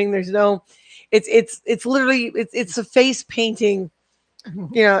measuring. There's no. It's literally it's a face painting,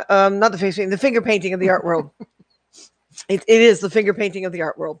 you know, not the face painting, the finger painting of the art world. It is the finger painting of the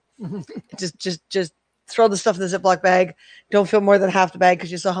art world. Just throw the stuff in the Ziploc bag. Don't fill more than half the bag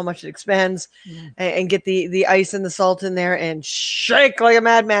because you saw how much it expands, and get the ice and the salt in there and shake like a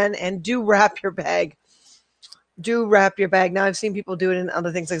madman. And do wrap your bag. Do wrap your bag. Now I've seen people do it in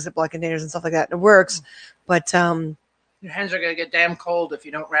other things like Ziploc containers and stuff like that. And it works, but your hands are gonna get damn cold if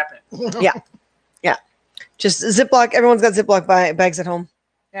you don't wrap it. Yeah. Just Ziploc. Everyone's got Ziploc bags at home.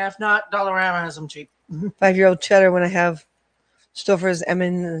 Yeah, if not, Dollarama has them cheap. 5-year-old cheddar when I have Stouffer's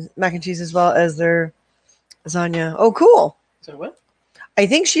and mac and cheese as well as their lasagna. Oh, cool. So what? I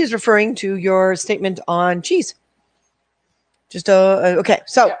think she's referring to your statement on cheese. Just okay.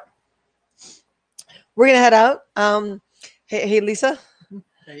 So yeah. We're gonna head out. Hey, Lisa.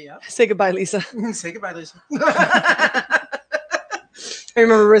 Hey, yeah. Say goodbye, Lisa. Say goodbye, Lisa.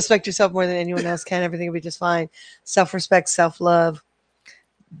 Remember, respect yourself more than anyone else can. Everything will be just fine. Self-respect, self-love.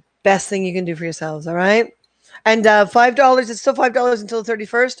 Best thing you can do for yourselves, all right? And $5, it's still $5 until the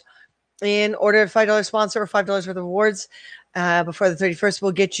 31st. In order, $5 sponsor or $5 worth of rewards before the 31st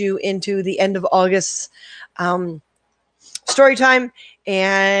will get you into the end of August story time.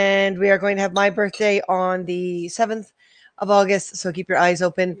 And we are going to have my birthday on the 7th of August, so keep your eyes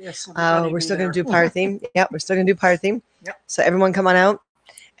open. Yes, we're still going to do Pirate Theme. Yeah, we're still going to do Pirate Theme. Yep. So everyone come on out.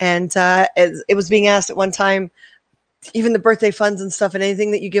 And it was being asked at one time, even the birthday funds and stuff and anything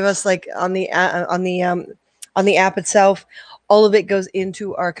that you give us like on the app itself, all of it goes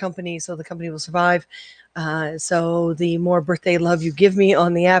into our company, so the company will survive. So the more birthday love you give me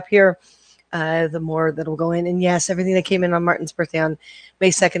on the app here, the more that'll go in. And yes, everything that came in on Martin's birthday on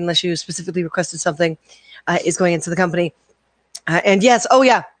May 2nd, unless you specifically requested something, is going into the company. And yes, oh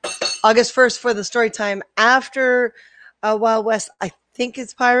yeah, August 1st for the story time after Wild West. I think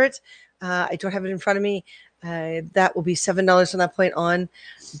it's Pirate. I don't have it in front of me. That will be $7 from that point on,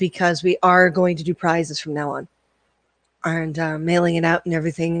 because we are going to do prizes from now on, and mailing it out and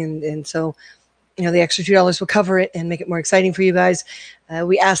everything. And so, you know, the extra $2 will cover it and make it more exciting for you guys.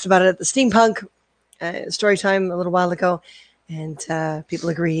 We asked about it at the Steampunk story time a little while ago, and people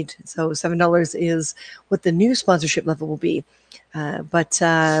agreed. So $7 is what the new sponsorship level will be. But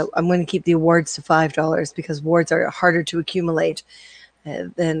I'm going to keep the awards to $5, because awards are harder to accumulate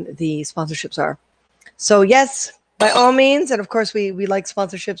than the sponsorships are. So yes, by all means. And of course, we like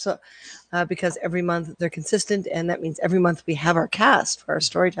sponsorships because every month they're consistent, and that means every month we have our cast for our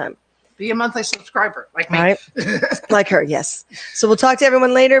story time. Be a monthly subscriber like me. Right? Like her, yes. So we'll talk to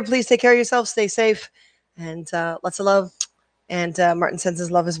everyone later. Please take care of yourself. Stay safe. And lots of love. And Martin sends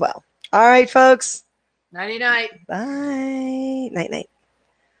his love as well. All right, folks. Nighty-night. Bye. Night-night.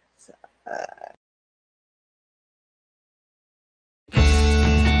 So,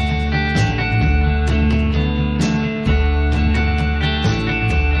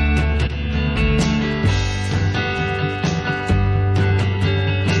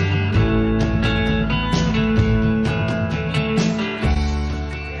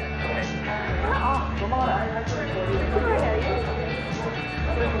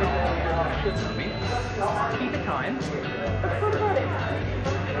 Keep it time.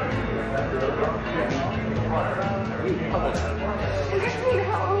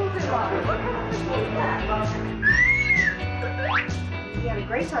 we had a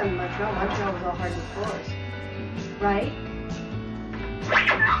great time in Montreal. Montreal was all hard floors, right?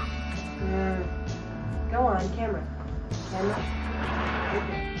 Go on, camera.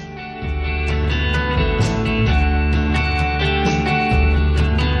 Okay.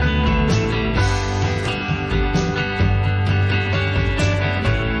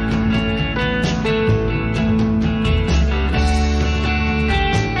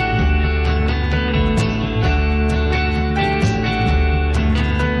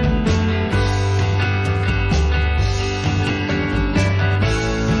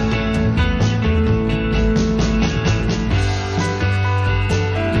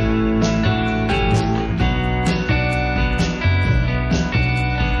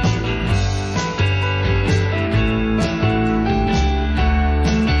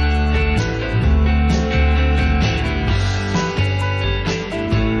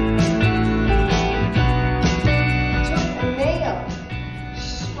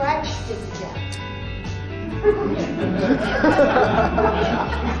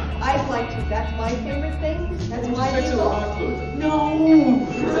 I'd like to. That's my favorite thing. That's my favorite. No.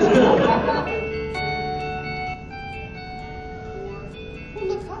 Well,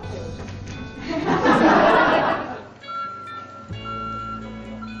 look hot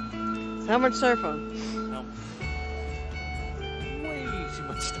So how much styrofoam? No. Way too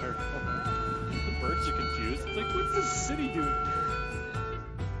much styrofoam. The birds are confused. It's like, what's this city doing?